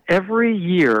 Well, every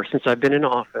year since I've been in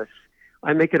office,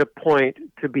 I make it a point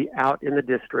to be out in the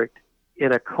district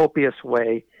in a copious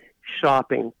way,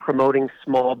 shopping, promoting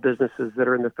small businesses that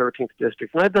are in the 13th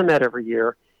district. And I've done that every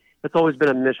year. It's always been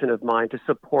a mission of mine to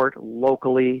support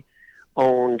locally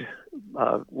owned,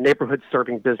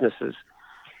 neighborhood-serving businesses.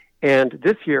 And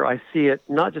this year, I see it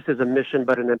not just as a mission,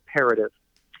 but an imperative.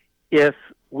 If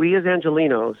we as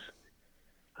Angelenos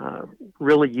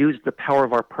really use the power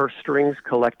of our purse strings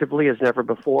collectively as never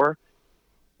before,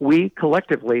 we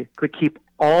collectively could keep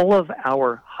all of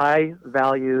our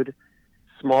high-valued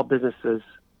small businesses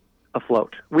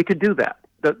afloat. We could do that.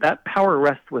 That power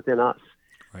rests within us.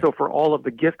 Right. So for all of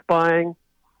the gift buying,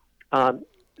 so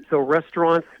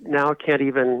restaurants now can't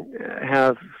even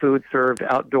have food served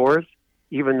outdoors,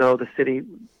 even though the city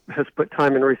has put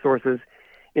time and resources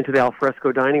into the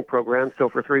alfresco dining program. So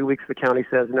for 3 weeks, the county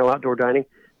says no outdoor dining.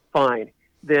 Fine.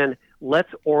 Then let's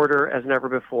order as never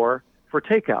before for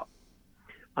takeout.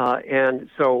 And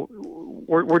so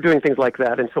we're doing things like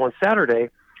that. And so on Saturday,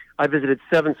 I visited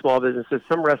 7 small businesses,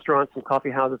 some restaurants, some coffee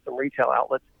houses, some retail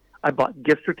outlets. I bought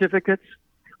gift certificates.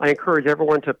 I encourage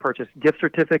everyone to purchase gift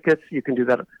certificates. You can do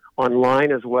that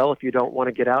online as well if you don't want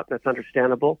to get out. That's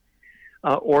understandable.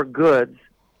 Or goods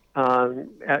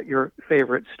at your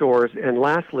favorite stores. And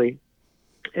lastly,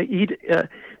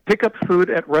 pick up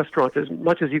food at restaurants as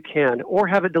much as you can or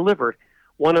have it delivered.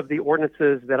 One of the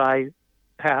ordinances that I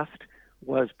passed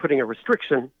was putting a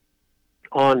restriction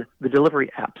on the delivery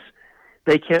apps.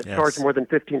 They can't charge more than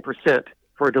 15%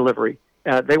 for a delivery.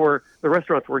 The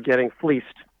restaurants were getting fleeced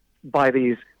by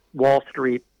these Wall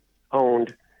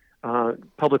Street-owned,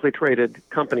 publicly traded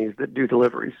companies that do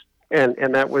deliveries,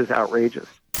 and that was outrageous.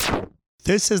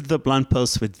 This is The Blunt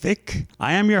Post with Vic.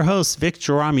 I am your host, Vic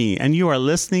Gerami, and you are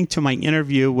listening to my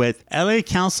interview with LA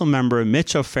Councilmember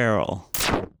Mitch O'Farrell.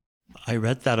 I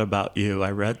read that about you. I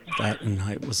read that, and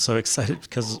I was so excited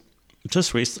because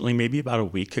just recently, maybe about a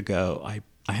week ago, I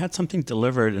had something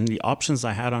delivered, and the options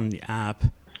I had on the app,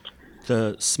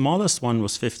 the smallest one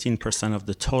was 15% of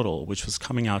the total, which was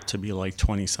coming out to be like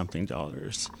 $20-something.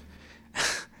 I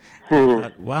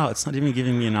thought, wow, it's not even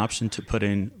giving me an option to put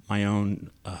in my own,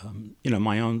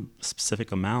 my own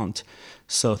specific amount.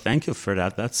 So thank you for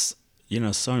that. That's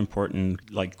so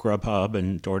important, like Grubhub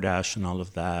and DoorDash and all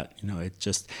of that.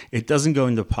 It doesn't go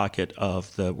in the pocket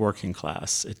of the working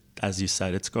class. As you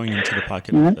said, it's going into the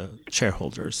pocket of the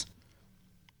shareholders.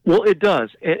 Well, it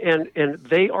does, and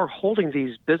they are holding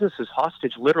these businesses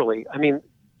hostage, literally. I mean,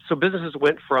 so businesses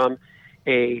went from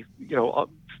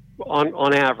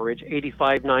on average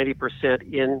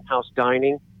 85-90% in-house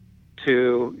dining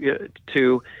to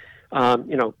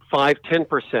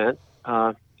 5-10%,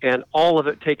 and all of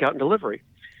it takeout and delivery.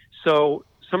 So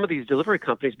some of these delivery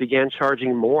companies began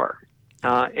charging more,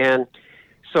 and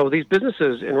so these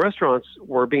businesses and restaurants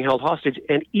were being held hostage,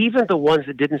 and even the ones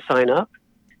that didn't sign up.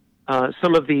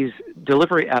 Some of these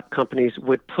delivery app companies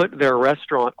would put their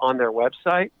restaurant on their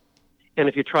website, and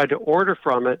if you tried to order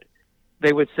from it,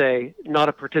 they would say not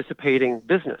a participating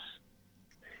business.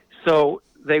 So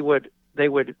they would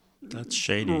That's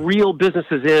shady. Reel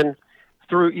businesses in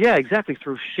through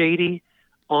shady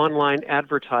online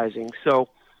advertising. So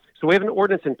we have an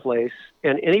ordinance in place,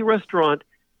 and any restaurant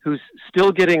who's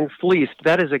still getting fleeced,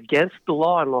 that is against the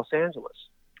law in Los Angeles.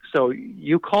 So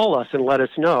you call us and let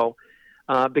us know.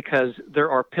 Because there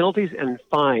are penalties and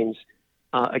fines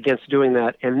against doing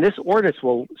that. And this ordinance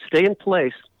will stay in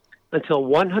place until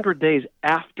 100 days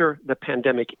after the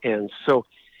pandemic ends. So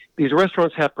these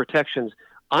restaurants have protections.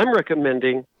 I'm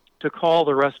recommending to call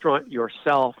the restaurant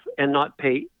yourself and not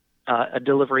pay a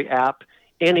delivery app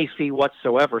any fee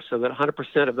whatsoever, so that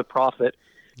 100% of the profit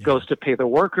goes to pay the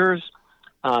workers,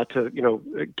 to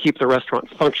keep the restaurant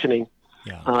functioning.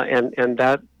 Yeah. And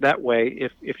that way,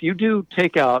 if you do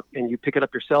take out and you pick it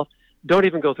up yourself, don't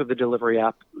even go through the delivery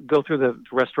app. Go through the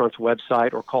restaurant's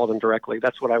website or call them directly.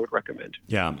 That's what I would recommend.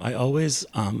 Yeah, I always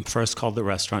first call the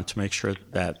restaurant to make sure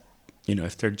that,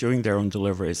 if they're doing their own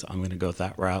deliveries, I'm going to go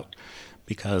that route,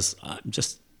 because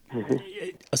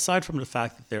aside from the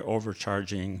fact that they're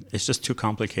overcharging, it's just too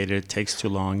complicated. It takes too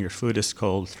long. Your food is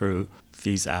cold through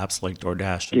these apps like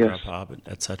DoorDash and Grubhub,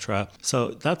 etc. So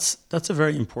that's a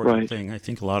very important thing. I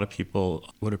think a lot of people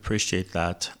would appreciate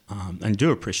that and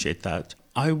do appreciate that.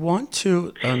 I want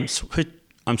to switch.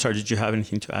 I'm sorry, did you have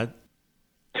anything to add?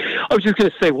 I was just going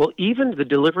to say, well, even the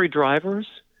delivery drivers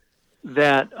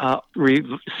that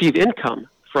receive income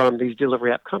from these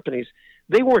delivery app companies,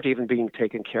 they weren't even being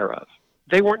taken care of.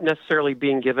 They weren't necessarily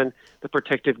being given the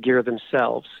protective gear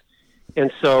themselves.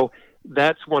 And so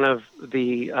that's one of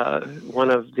the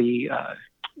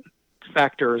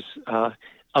factors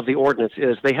of the ordinance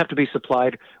is they have to be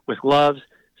supplied with gloves,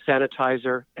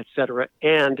 sanitizer, etc.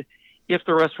 And if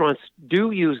the restaurants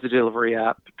do use the delivery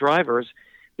app drivers,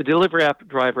 the delivery app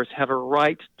drivers have a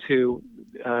right to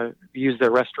use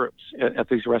their restrooms at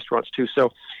these restaurants too.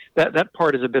 So that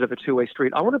part is a bit of a two-way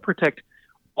street. I want to protect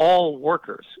all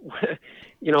workers.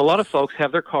 A lot of folks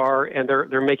have their car and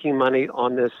they're making money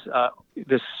on this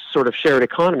sort of shared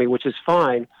economy, which is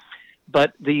fine.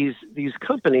 But these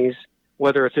companies,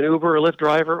 whether it's an Uber or Lyft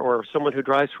driver or someone who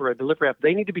drives for a delivery app,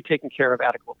 they need to be taken care of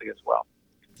adequately as well.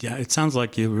 Yeah, it sounds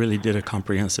like you really did a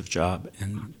comprehensive job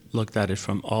and looked at it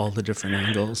from all the different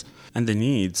angles and the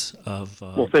needs of.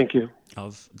 Well, thank you.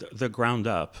 Of the ground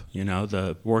up,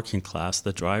 the working class,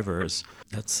 the drivers.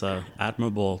 That's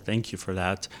admirable. Thank you for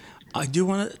that. I do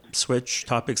want to switch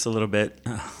topics a little bit.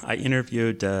 I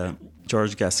interviewed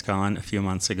George Gascon a few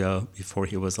months ago before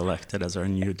he was elected as our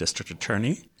new district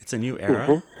attorney. It's a new era.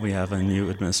 Mm-hmm. We have a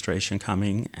new administration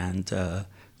coming, and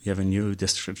we have a new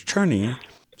district attorney.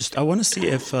 I want to see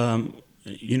if,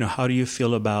 how do you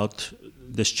feel about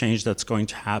this change that's going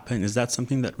to happen? Is that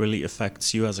something that really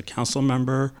affects you as a council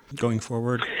member going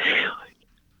forward?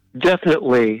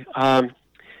 Definitely.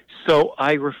 So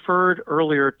I referred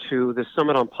earlier to the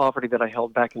Summit on Poverty that I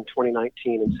held back in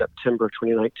 2019, in September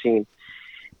 2019.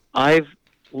 I've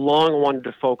long wanted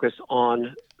to focus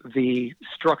on the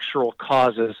structural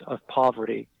causes of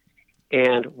poverty.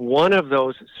 And one of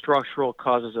those structural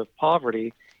causes of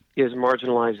poverty is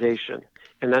marginalization.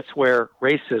 And that's where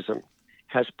racism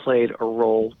has played a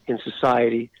role in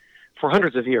society for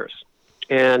hundreds of years.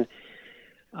 And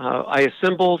I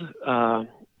assembled, about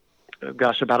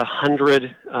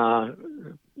 100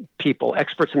 people,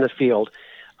 experts in the field,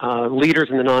 leaders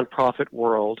in the nonprofit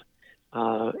world,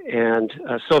 and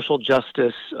social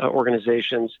justice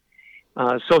organizations,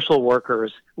 social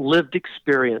workers, lived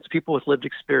experience, people with lived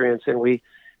experience. And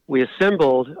we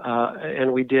assembled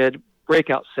and we did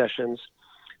breakout sessions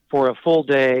for a full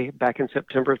day back in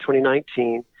September of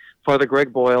 2019. Father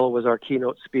Greg Boyle was our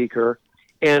keynote speaker,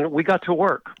 and we got to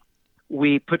work.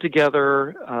 We put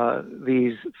together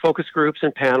these focus groups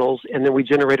and panels, and then we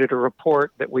generated a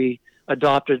report that we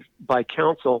adopted by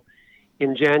council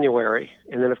in January.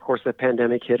 And then, of course, the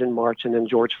pandemic hit in March, and then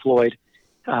George Floyd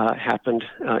happened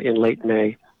in late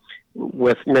May.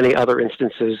 with many other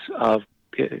instances of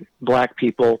black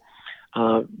people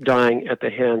dying at the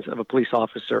hands of a police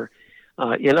officer.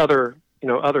 In other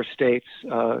states,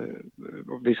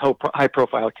 these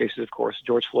high-profile cases, of course,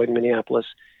 George Floyd in Minneapolis,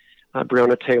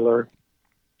 Breonna Taylor,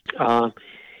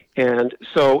 and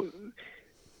so,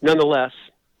 nonetheless,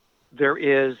 there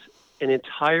is an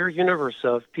entire universe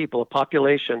of people, a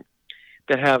population,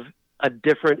 that have a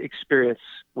different experience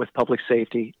with public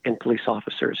safety and police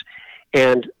officers.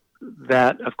 And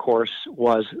that, of course,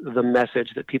 was the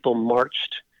message that people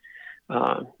marched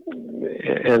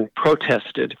and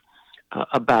protested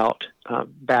about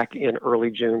back in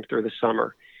early June through the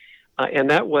summer.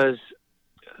 And that was,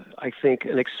 I think,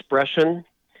 an expression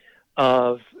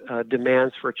of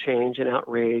demands for change and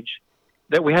outrage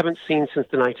that we haven't seen since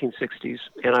the 1960s.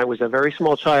 And I was a very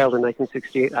small child in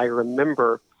 1968. I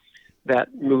remember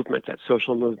that movement, that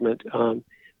social movement,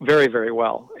 very, very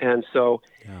well. And so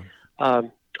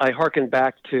I hearken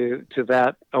back to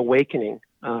that awakening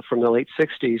from the late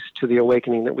 60s to the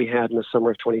awakening that we had in the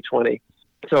summer of 2020.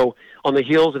 So on the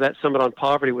heels of that Summit on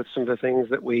Poverty, with some of the things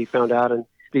that we found out and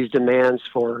these demands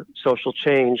for social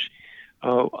change,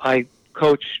 I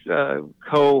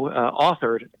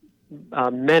co-authored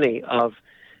many of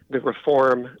the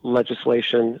reform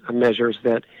legislation measures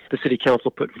that the City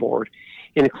Council put forward,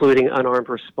 including unarmed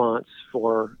response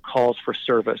for calls for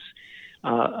service,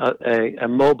 a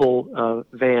mobile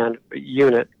van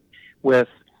unit with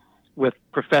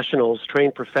professionals,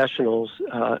 trained professionals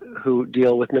who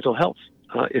deal with mental health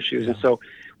issues. And so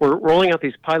we're rolling out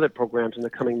these pilot programs in the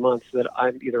coming months that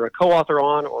I'm either a co-author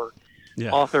on or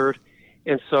authored.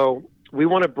 And so we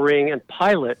want to bring and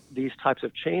pilot these types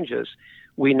of changes.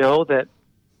 We know that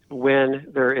when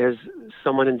there is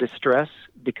someone in distress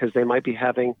because they might be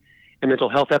having a mental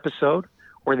health episode,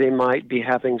 or they might be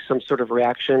having some sort of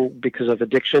reaction because of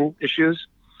addiction issues,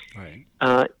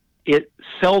 it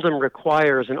seldom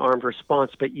requires an armed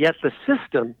response, but yet the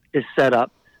system is set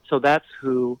up so that's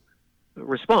who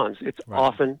responds. It's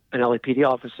often an LAPD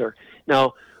officer.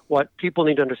 Now, what people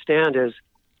need to understand is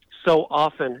so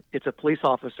often it's a police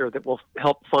officer that will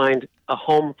help find a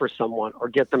home for someone or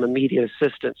get them immediate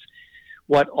assistance.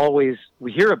 What always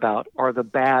we hear about are the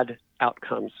bad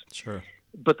outcomes. Sure.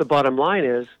 But the bottom line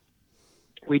is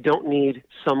we don't need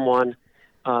someone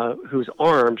who's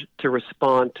armed to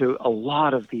respond to a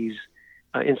lot of these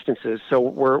instances. So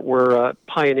we're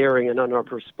pioneering an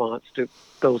unarmed response to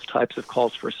those types of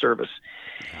calls for service.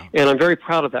 And I'm very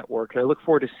proud of that work, and I look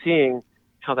forward to seeing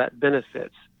how that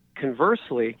benefits.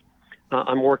 Conversely,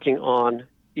 I'm working on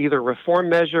either reform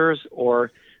measures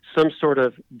or some sort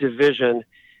of division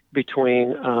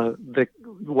between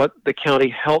what the county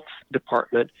health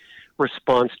department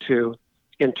responds to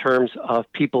in terms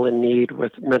of people in need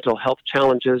with mental health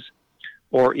challenges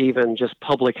or even just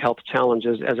public health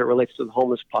challenges as it relates to the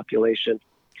homeless population.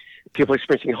 People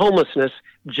experiencing homelessness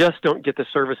just don't get the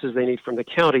services they need from the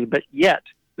county, but yet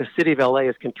the city of LA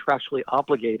is contractually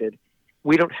obligated.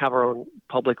 We don't have our own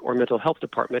public or mental health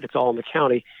department. It's all in the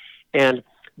county. And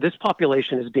this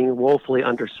population is being woefully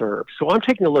underserved. So I'm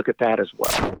taking a look at that as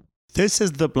well. This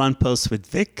is The Blunt Post with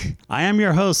Vic. I am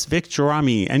your host, Vic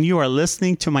Gerami, and you are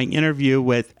listening to my interview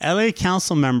with LA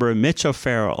Councilmember Mitch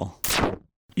O'Farrell.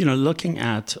 You know, looking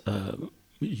at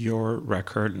your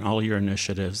record and all your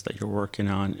initiatives that you're working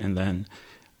on, and then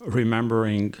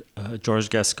remembering George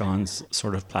Gascon's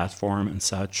sort of platform and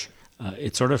such,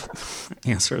 it sort of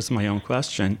answers my own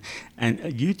question.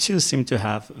 And you two seem to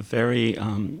have very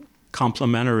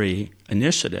complementary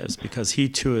initiatives, because he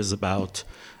too is about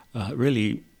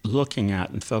really looking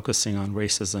at and focusing on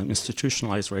racism,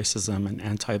 institutionalized racism and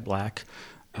anti-Black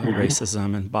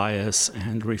racism and bias,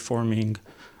 and reforming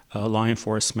law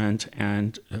enforcement.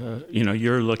 And,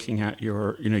 you're looking at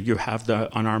you have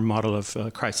the unarmed model of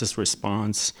crisis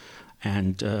response,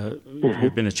 and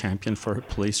you've been a champion for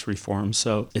police reform.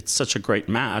 So it's such a great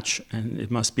match, and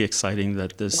it must be exciting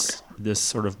that this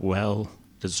sort of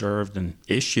well-deserved and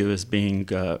issue is being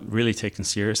really taken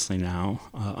seriously now.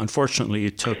 Unfortunately,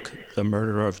 it took the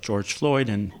murder of George Floyd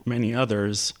and many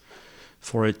others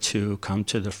for it to come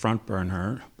to the front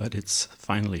burner, but it's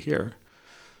finally here.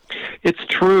 It's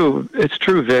true. It's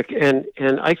true, Vic. And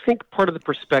I think part of the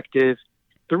perspective,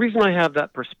 the reason I have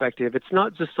that perspective, it's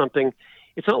not just something,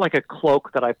 it's not like a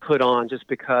cloak that I put on just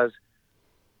because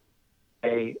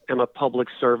I am a public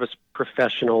service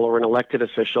professional or an elected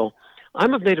official.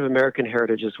 I'm of Native American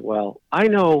heritage as well. I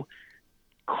know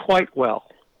quite well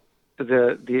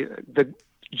the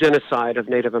genocide of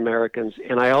Native Americans,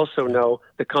 and I also know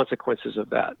the consequences of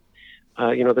that.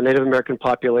 The Native American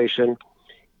population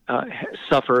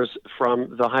suffers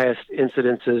from the highest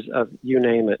incidences of, you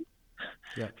name it,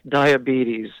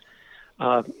 diabetes,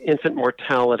 infant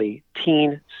mortality,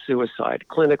 teen suicide,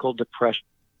 clinical depression,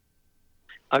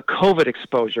 COVID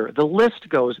exposure. The list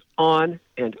goes on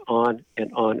and on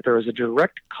and on. There is a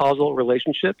direct causal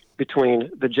relationship between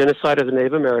the genocide of the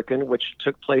Native American, which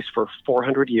took place for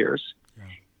 400 years,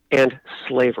 and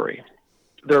slavery.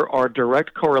 There are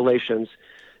direct correlations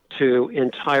to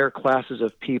entire classes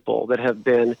of people that have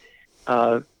been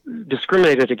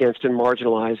discriminated against and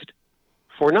marginalized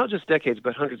for not just decades,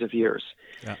 but hundreds of years.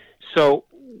 Yeah. So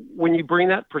when you bring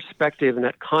that perspective and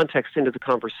that context into the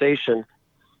conversation,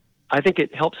 I think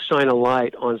it helps shine a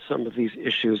light on some of these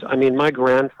issues. I mean, my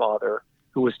grandfather,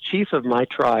 who was chief of my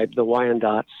tribe, the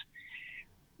Wyandots,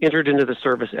 entered into the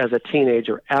service as a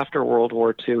teenager after World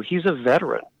War II. He's a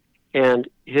veteran, and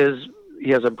he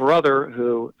has a brother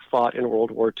who fought in World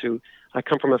War II. I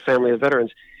come from a family of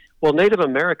veterans. Well, Native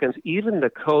Americans, even the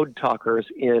code talkers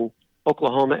in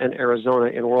Oklahoma and Arizona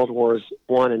in World Wars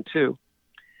I and II,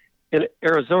 in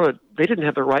Arizona, they didn't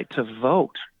have the right to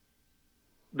vote.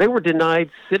 They were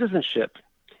denied citizenship,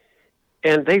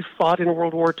 and they fought in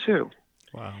World War II.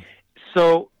 Wow.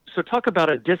 So talk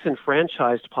about a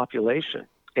disenfranchised population.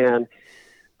 And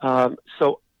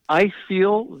so I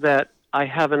feel that I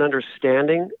have an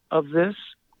understanding of this,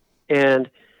 and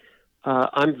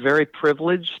I'm very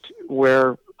privileged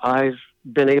where I've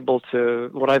been able to,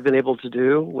 what I've been able to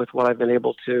do with what I've been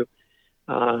able to,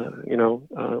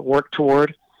 work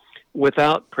toward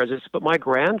without prejudice. But my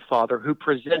grandfather, who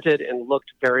presented and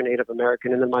looked very Native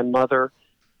American, and then my mother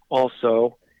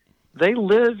also, they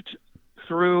lived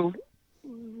through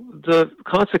the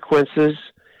consequences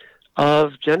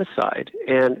of genocide.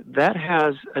 And that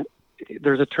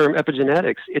there's a term,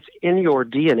 epigenetics. It's in your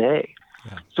DNA.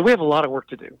 Yeah. So we have a lot of work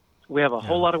to do. We have a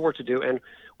whole lot of work to do, and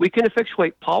we can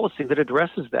effectuate policy that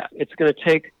addresses that. It's going to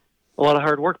take a lot of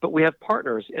hard work, but we have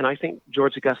partners, and I think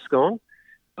George Gascon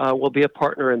will be a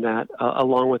partner in that,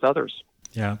 along with others.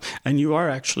 Yeah, and you are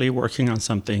actually working on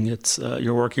something. It's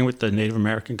you're working with the Native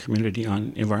American community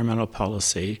on environmental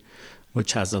policy,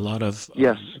 which has a lot of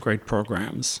great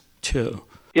programs too.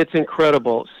 It's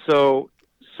incredible. So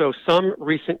some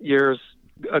recent years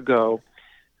ago,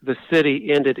 the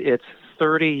city ended its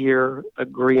 30-year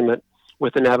agreement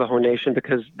with the Navajo Nation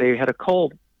because they had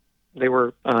they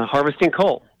were harvesting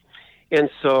coal. And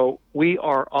so we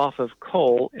are off of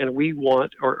coal, and we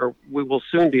want, or we will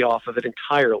soon be off of it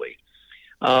entirely.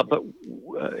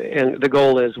 And the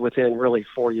goal is within really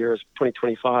 4 years,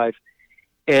 2025.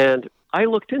 And I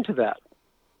looked into that,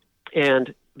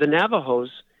 and the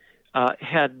Navajos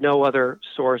had no other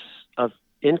source of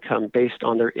income based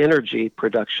on their energy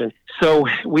production. So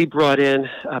we brought in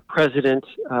President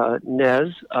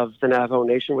Nez of the Navajo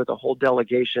Nation with a whole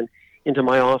delegation into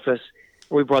my office.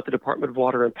 We brought the Department of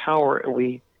Water and Power, and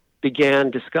we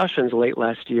began discussions late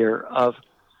last year of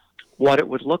what it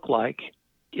would look like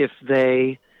if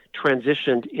they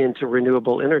transitioned into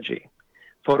renewable energy,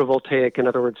 photovoltaic, in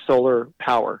other words, solar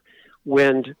power,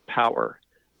 wind power,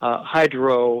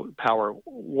 hydro power,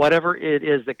 whatever it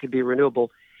is that could be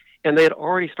renewable. And they had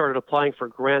already started applying for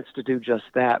grants to do just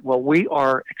that. Well, we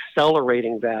are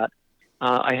accelerating that.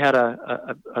 I had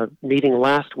a meeting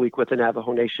last week with the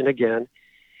Navajo Nation again,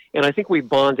 and I think we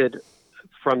bonded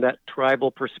from that tribal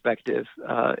perspective.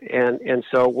 And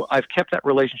so I've kept that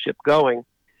relationship going.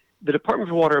 The Department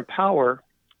of Water and Power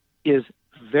is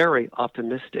very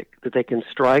optimistic that they can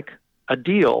strike a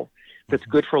deal that's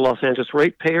good for Los Angeles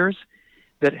ratepayers,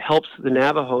 that helps the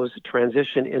Navajos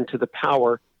transition into the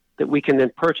power that we can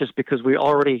then purchase because we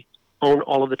already own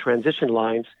all of the transition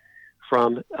lines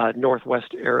from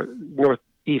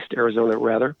northeast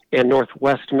Arizona, and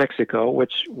northwest Mexico,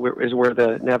 which is where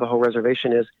the Navajo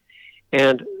reservation is.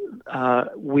 And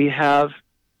we have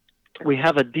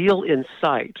a deal in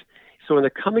sight. So in the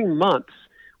coming months,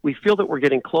 we feel that we're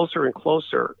getting closer and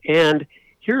closer. And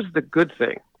here's the good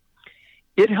thing.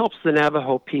 It helps the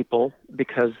Navajo people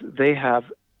because they have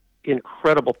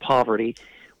incredible poverty.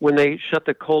 When they shut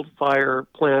the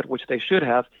coal-fired plant, which they should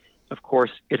have, of course,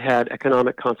 it had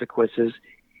economic consequences.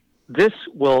 This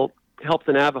will help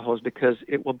the Navajos because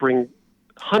it will bring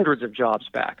hundreds of jobs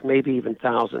back, maybe even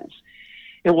thousands.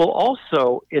 It will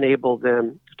also enable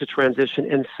them to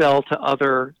transition and sell to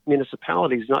other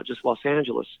municipalities, not just Los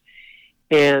Angeles.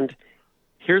 And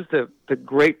here's the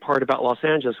great part about Los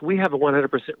Angeles. We have a 100%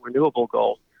 renewable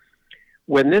goal.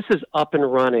 When this is up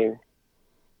and running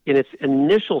in its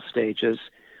initial stages,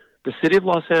 the city of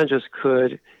Los Angeles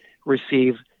could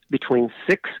receive between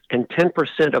 6 and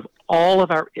 10% of all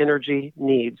of our energy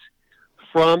needs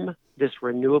from this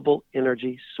renewable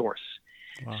energy source.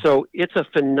 Wow. So it's a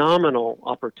phenomenal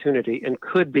opportunity and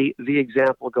could be the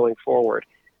example going forward.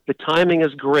 The timing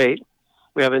is great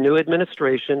We have a new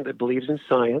administration that believes in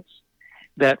science,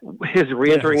 that is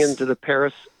reentering into the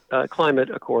Paris Climate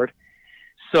Accord.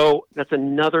 So that's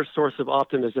another source of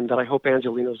optimism that I hope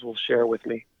Angelenos will share with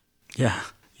me. Yeah.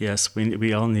 Yes,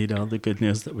 we all need all the good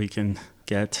news that we can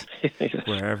get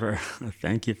wherever.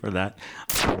 Thank you for that.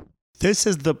 This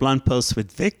is The Blunt Post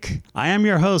with Vic. I am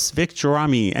your host, Vic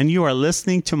Gerami, and you are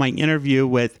listening to my interview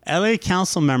with LA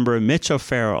Councilmember Mitch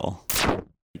O'Farrell.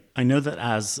 I know that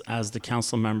as the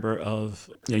council member of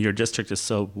your district is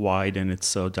so wide and it's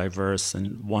so diverse,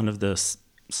 and one of the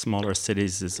smaller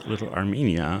cities is Little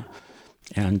Armenia.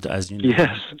 And as you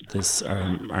know, this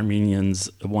Armenians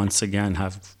once again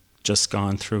have just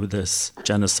gone through this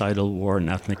genocidal war and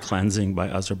ethnic cleansing by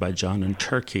Azerbaijan and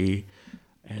Turkey.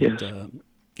 And,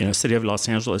 city of Los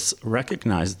Angeles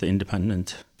recognized the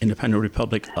independent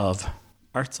Republic of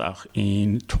Artsakh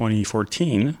in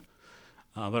 2014.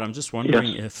 But I'm just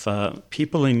wondering if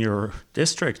people in your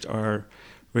district are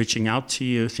reaching out to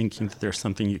you, thinking that there's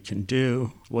something you can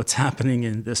do. What's happening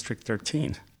in District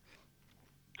 13?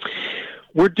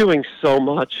 We're doing so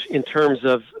much in terms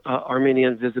of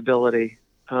Armenian visibility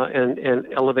and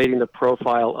elevating the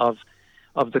profile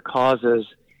of the causes.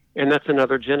 And that's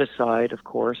another genocide, of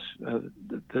course, the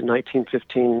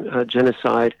 1915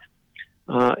 genocide.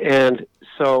 And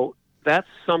so that's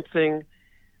something.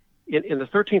 In the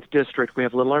 13th district, we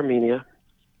have Little Armenia,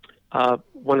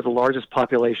 one of the largest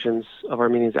populations of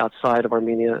Armenians outside of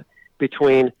Armenia,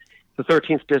 between the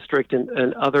 13th district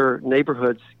and other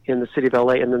neighborhoods in the city of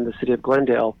LA and then the city of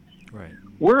Glendale. Right.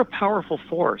 We're a powerful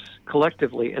force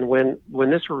collectively. And when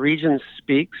this region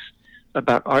speaks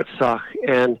about Artsakh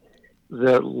and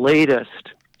the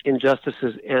latest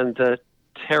injustices and the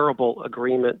terrible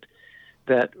agreement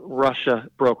that Russia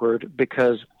brokered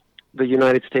because the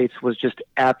United States was just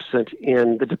absent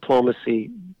in the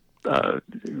diplomacy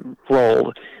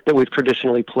role that we've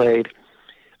traditionally played.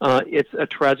 It's a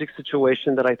tragic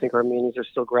situation that I think Armenians are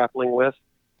still grappling with.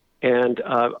 And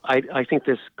I think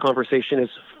this conversation is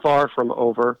far from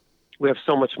over. We have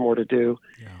so much more to do,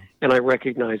 and I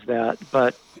recognize that.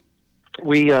 But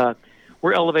we're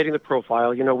elevating the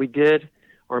profile. We did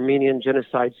Armenian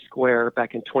Genocide Square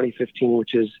back in 2015,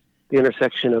 which is the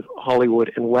intersection of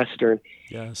Hollywood and Western.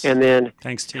 Yes. And then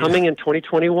coming in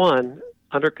 2021,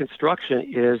 under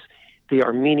construction, is the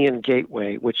Armenian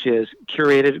Gateway, which is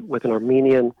curated with an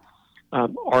Armenian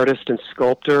artist and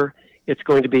sculptor. It's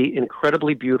going to be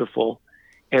incredibly beautiful,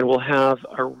 and we'll have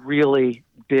a really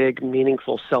big,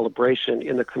 meaningful celebration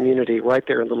in the community right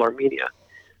there in Little Armenia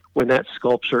when that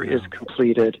sculpture is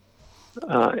completed.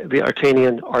 The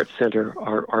Artanian Art Center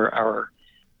are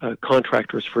our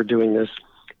contractors for doing this.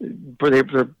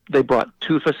 They brought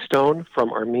tufa stone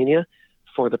from Armenia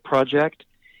for the project.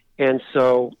 And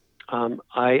so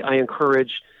I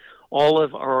encourage all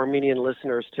of our Armenian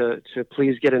listeners to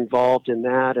please get involved in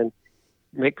that and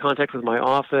make contact with my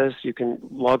office. You can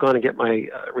log on and get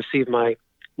receive my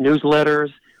newsletters.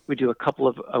 We do a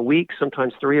couple a week,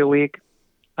 sometimes 3 a week,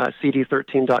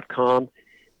 cd13.com,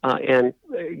 and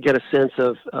get a sense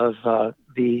of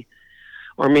the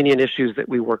Armenian issues that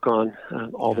we work on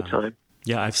all the time.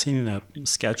 Yeah, I've seen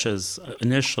sketches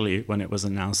initially when it was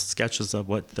announced, sketches of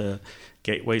what the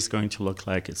gateway is going to look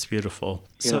like. It's beautiful.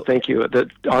 So, thank you. The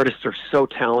artists are so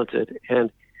talented,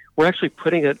 and we're actually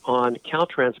putting it on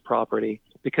Caltrans property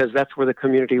because that's where the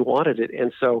community wanted it.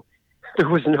 And so there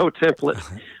was no template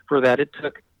for that. It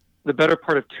took the better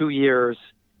part of 2 years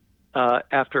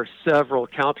after several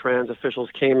Caltrans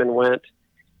officials came and went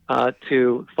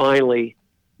to finally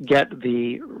get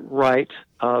the right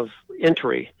of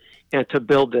entry and to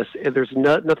build this. And there's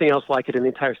nothing else like it in the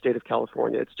entire state of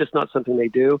California. It's just not something they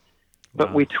do.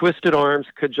 But we twisted arms,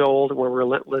 cajoled, we're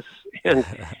relentless, and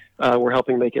we're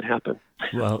helping make it happen.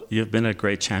 Well, you've been a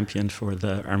great champion for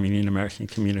the Armenian American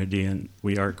community, and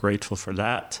we are grateful for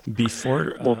that.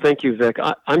 Well, thank you, Vic.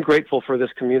 I'm grateful for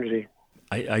this community.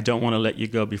 I don't want to let you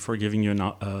go before giving you an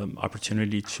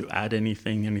opportunity to add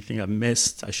anything I've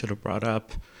missed, I should have brought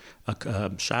up,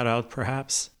 a shout out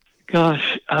perhaps.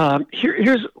 Gosh,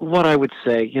 here's what I would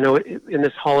say. In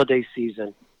this holiday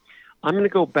season, I'm going to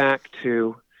go back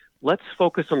to let's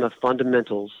focus on the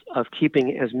fundamentals of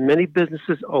keeping as many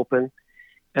businesses open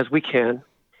as we can,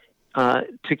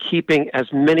 to keeping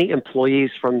as many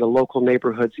employees from the local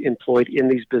neighborhoods employed in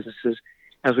these businesses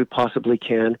as we possibly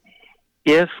can.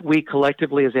 If we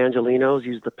collectively as Angelenos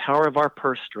use the power of our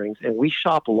purse strings and we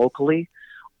shop locally,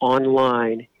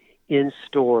 online, in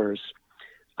stores,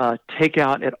 take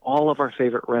out at all of our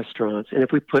favorite restaurants, and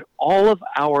if we put all of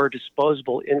our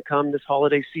disposable income this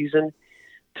holiday season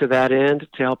to that end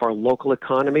to help our local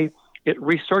economy, it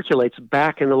recirculates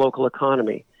back in the local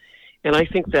economy. And I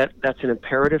think that that's an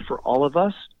imperative for all of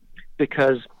us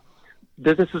because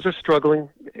businesses are struggling.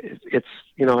 It's,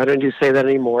 I don't need to say that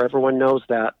anymore. Everyone knows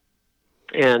that.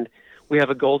 And we have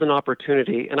a golden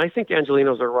opportunity. And I think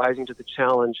Angelenos are rising to the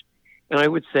challenge. And I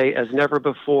would say, as never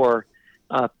before,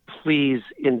 please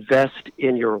invest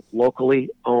in your locally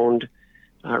owned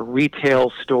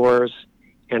retail stores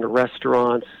and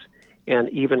restaurants and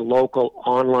even local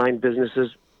online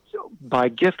businesses. Buy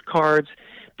gift cards,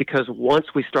 because once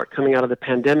we start coming out of the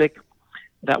pandemic,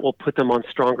 that will put them on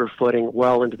stronger footing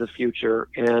well into the future.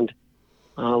 And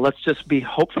let's just be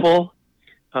hopeful,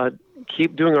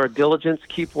 keep doing our diligence,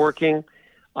 keep working.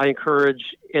 I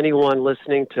encourage anyone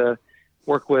listening to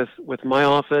work with my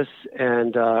office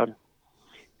and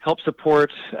help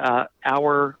support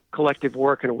our collective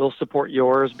work, and we'll support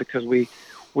yours, because we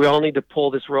all need to pull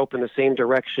this rope in the same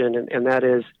direction, and that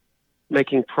is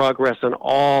making progress on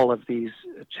all of these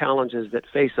challenges that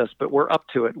face us. But we're up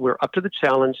to it. We're up to the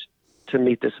challenge to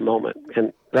meet this moment.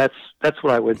 And that's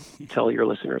what I would tell your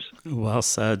listeners. Well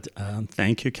said.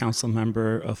 Thank you,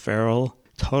 Councilmember O'Farrell.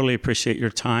 Totally appreciate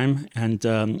your time, and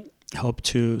hope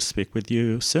to speak with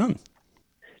you soon.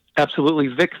 Absolutely.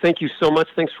 Vic, thank you so much.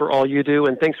 Thanks for all you do,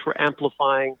 and thanks for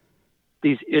amplifying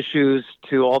these issues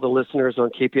to all the listeners on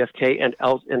KPFK and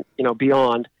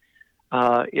beyond.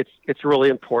 It's really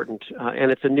important,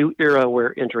 and it's a new era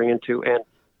we're entering into, and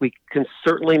we can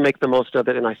certainly make the most of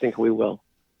it, and I think we will.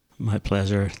 My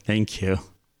pleasure. Thank you.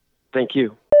 Thank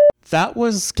you. That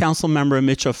was Councilmember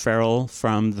Mitch O'Farrell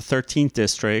from the 13th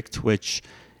District, which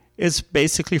is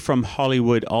basically from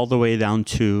Hollywood all the way down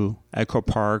to Echo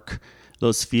Park,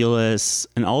 Los Feliz,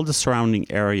 and all the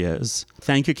surrounding areas.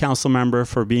 Thank you, Councilmember,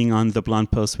 for being on The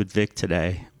Blunt Post with Vic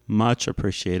today. Much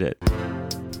appreciated.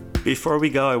 Before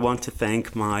we go, I want to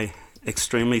thank my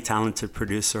extremely talented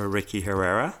producer, Ricky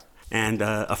Herrera. And,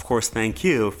 of course, thank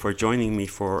you for joining me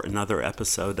for another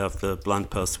episode of The Blunt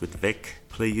Post with Vic.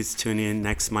 Please tune in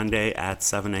next Monday at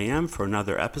 7 a.m. for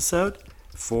another episode.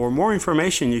 For more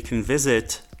information, you can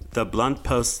visit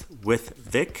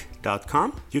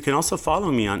thebluntpostwithvic.com. You can also follow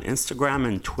me on Instagram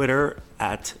and Twitter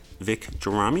at Vic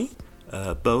Gerami.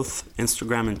 Both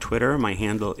Instagram and Twitter, my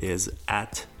handle is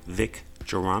at Vic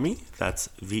Gerami. That's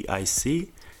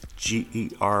VICGERAMI.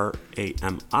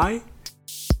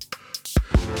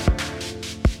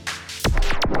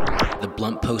 The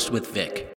Blunt Post with Vic.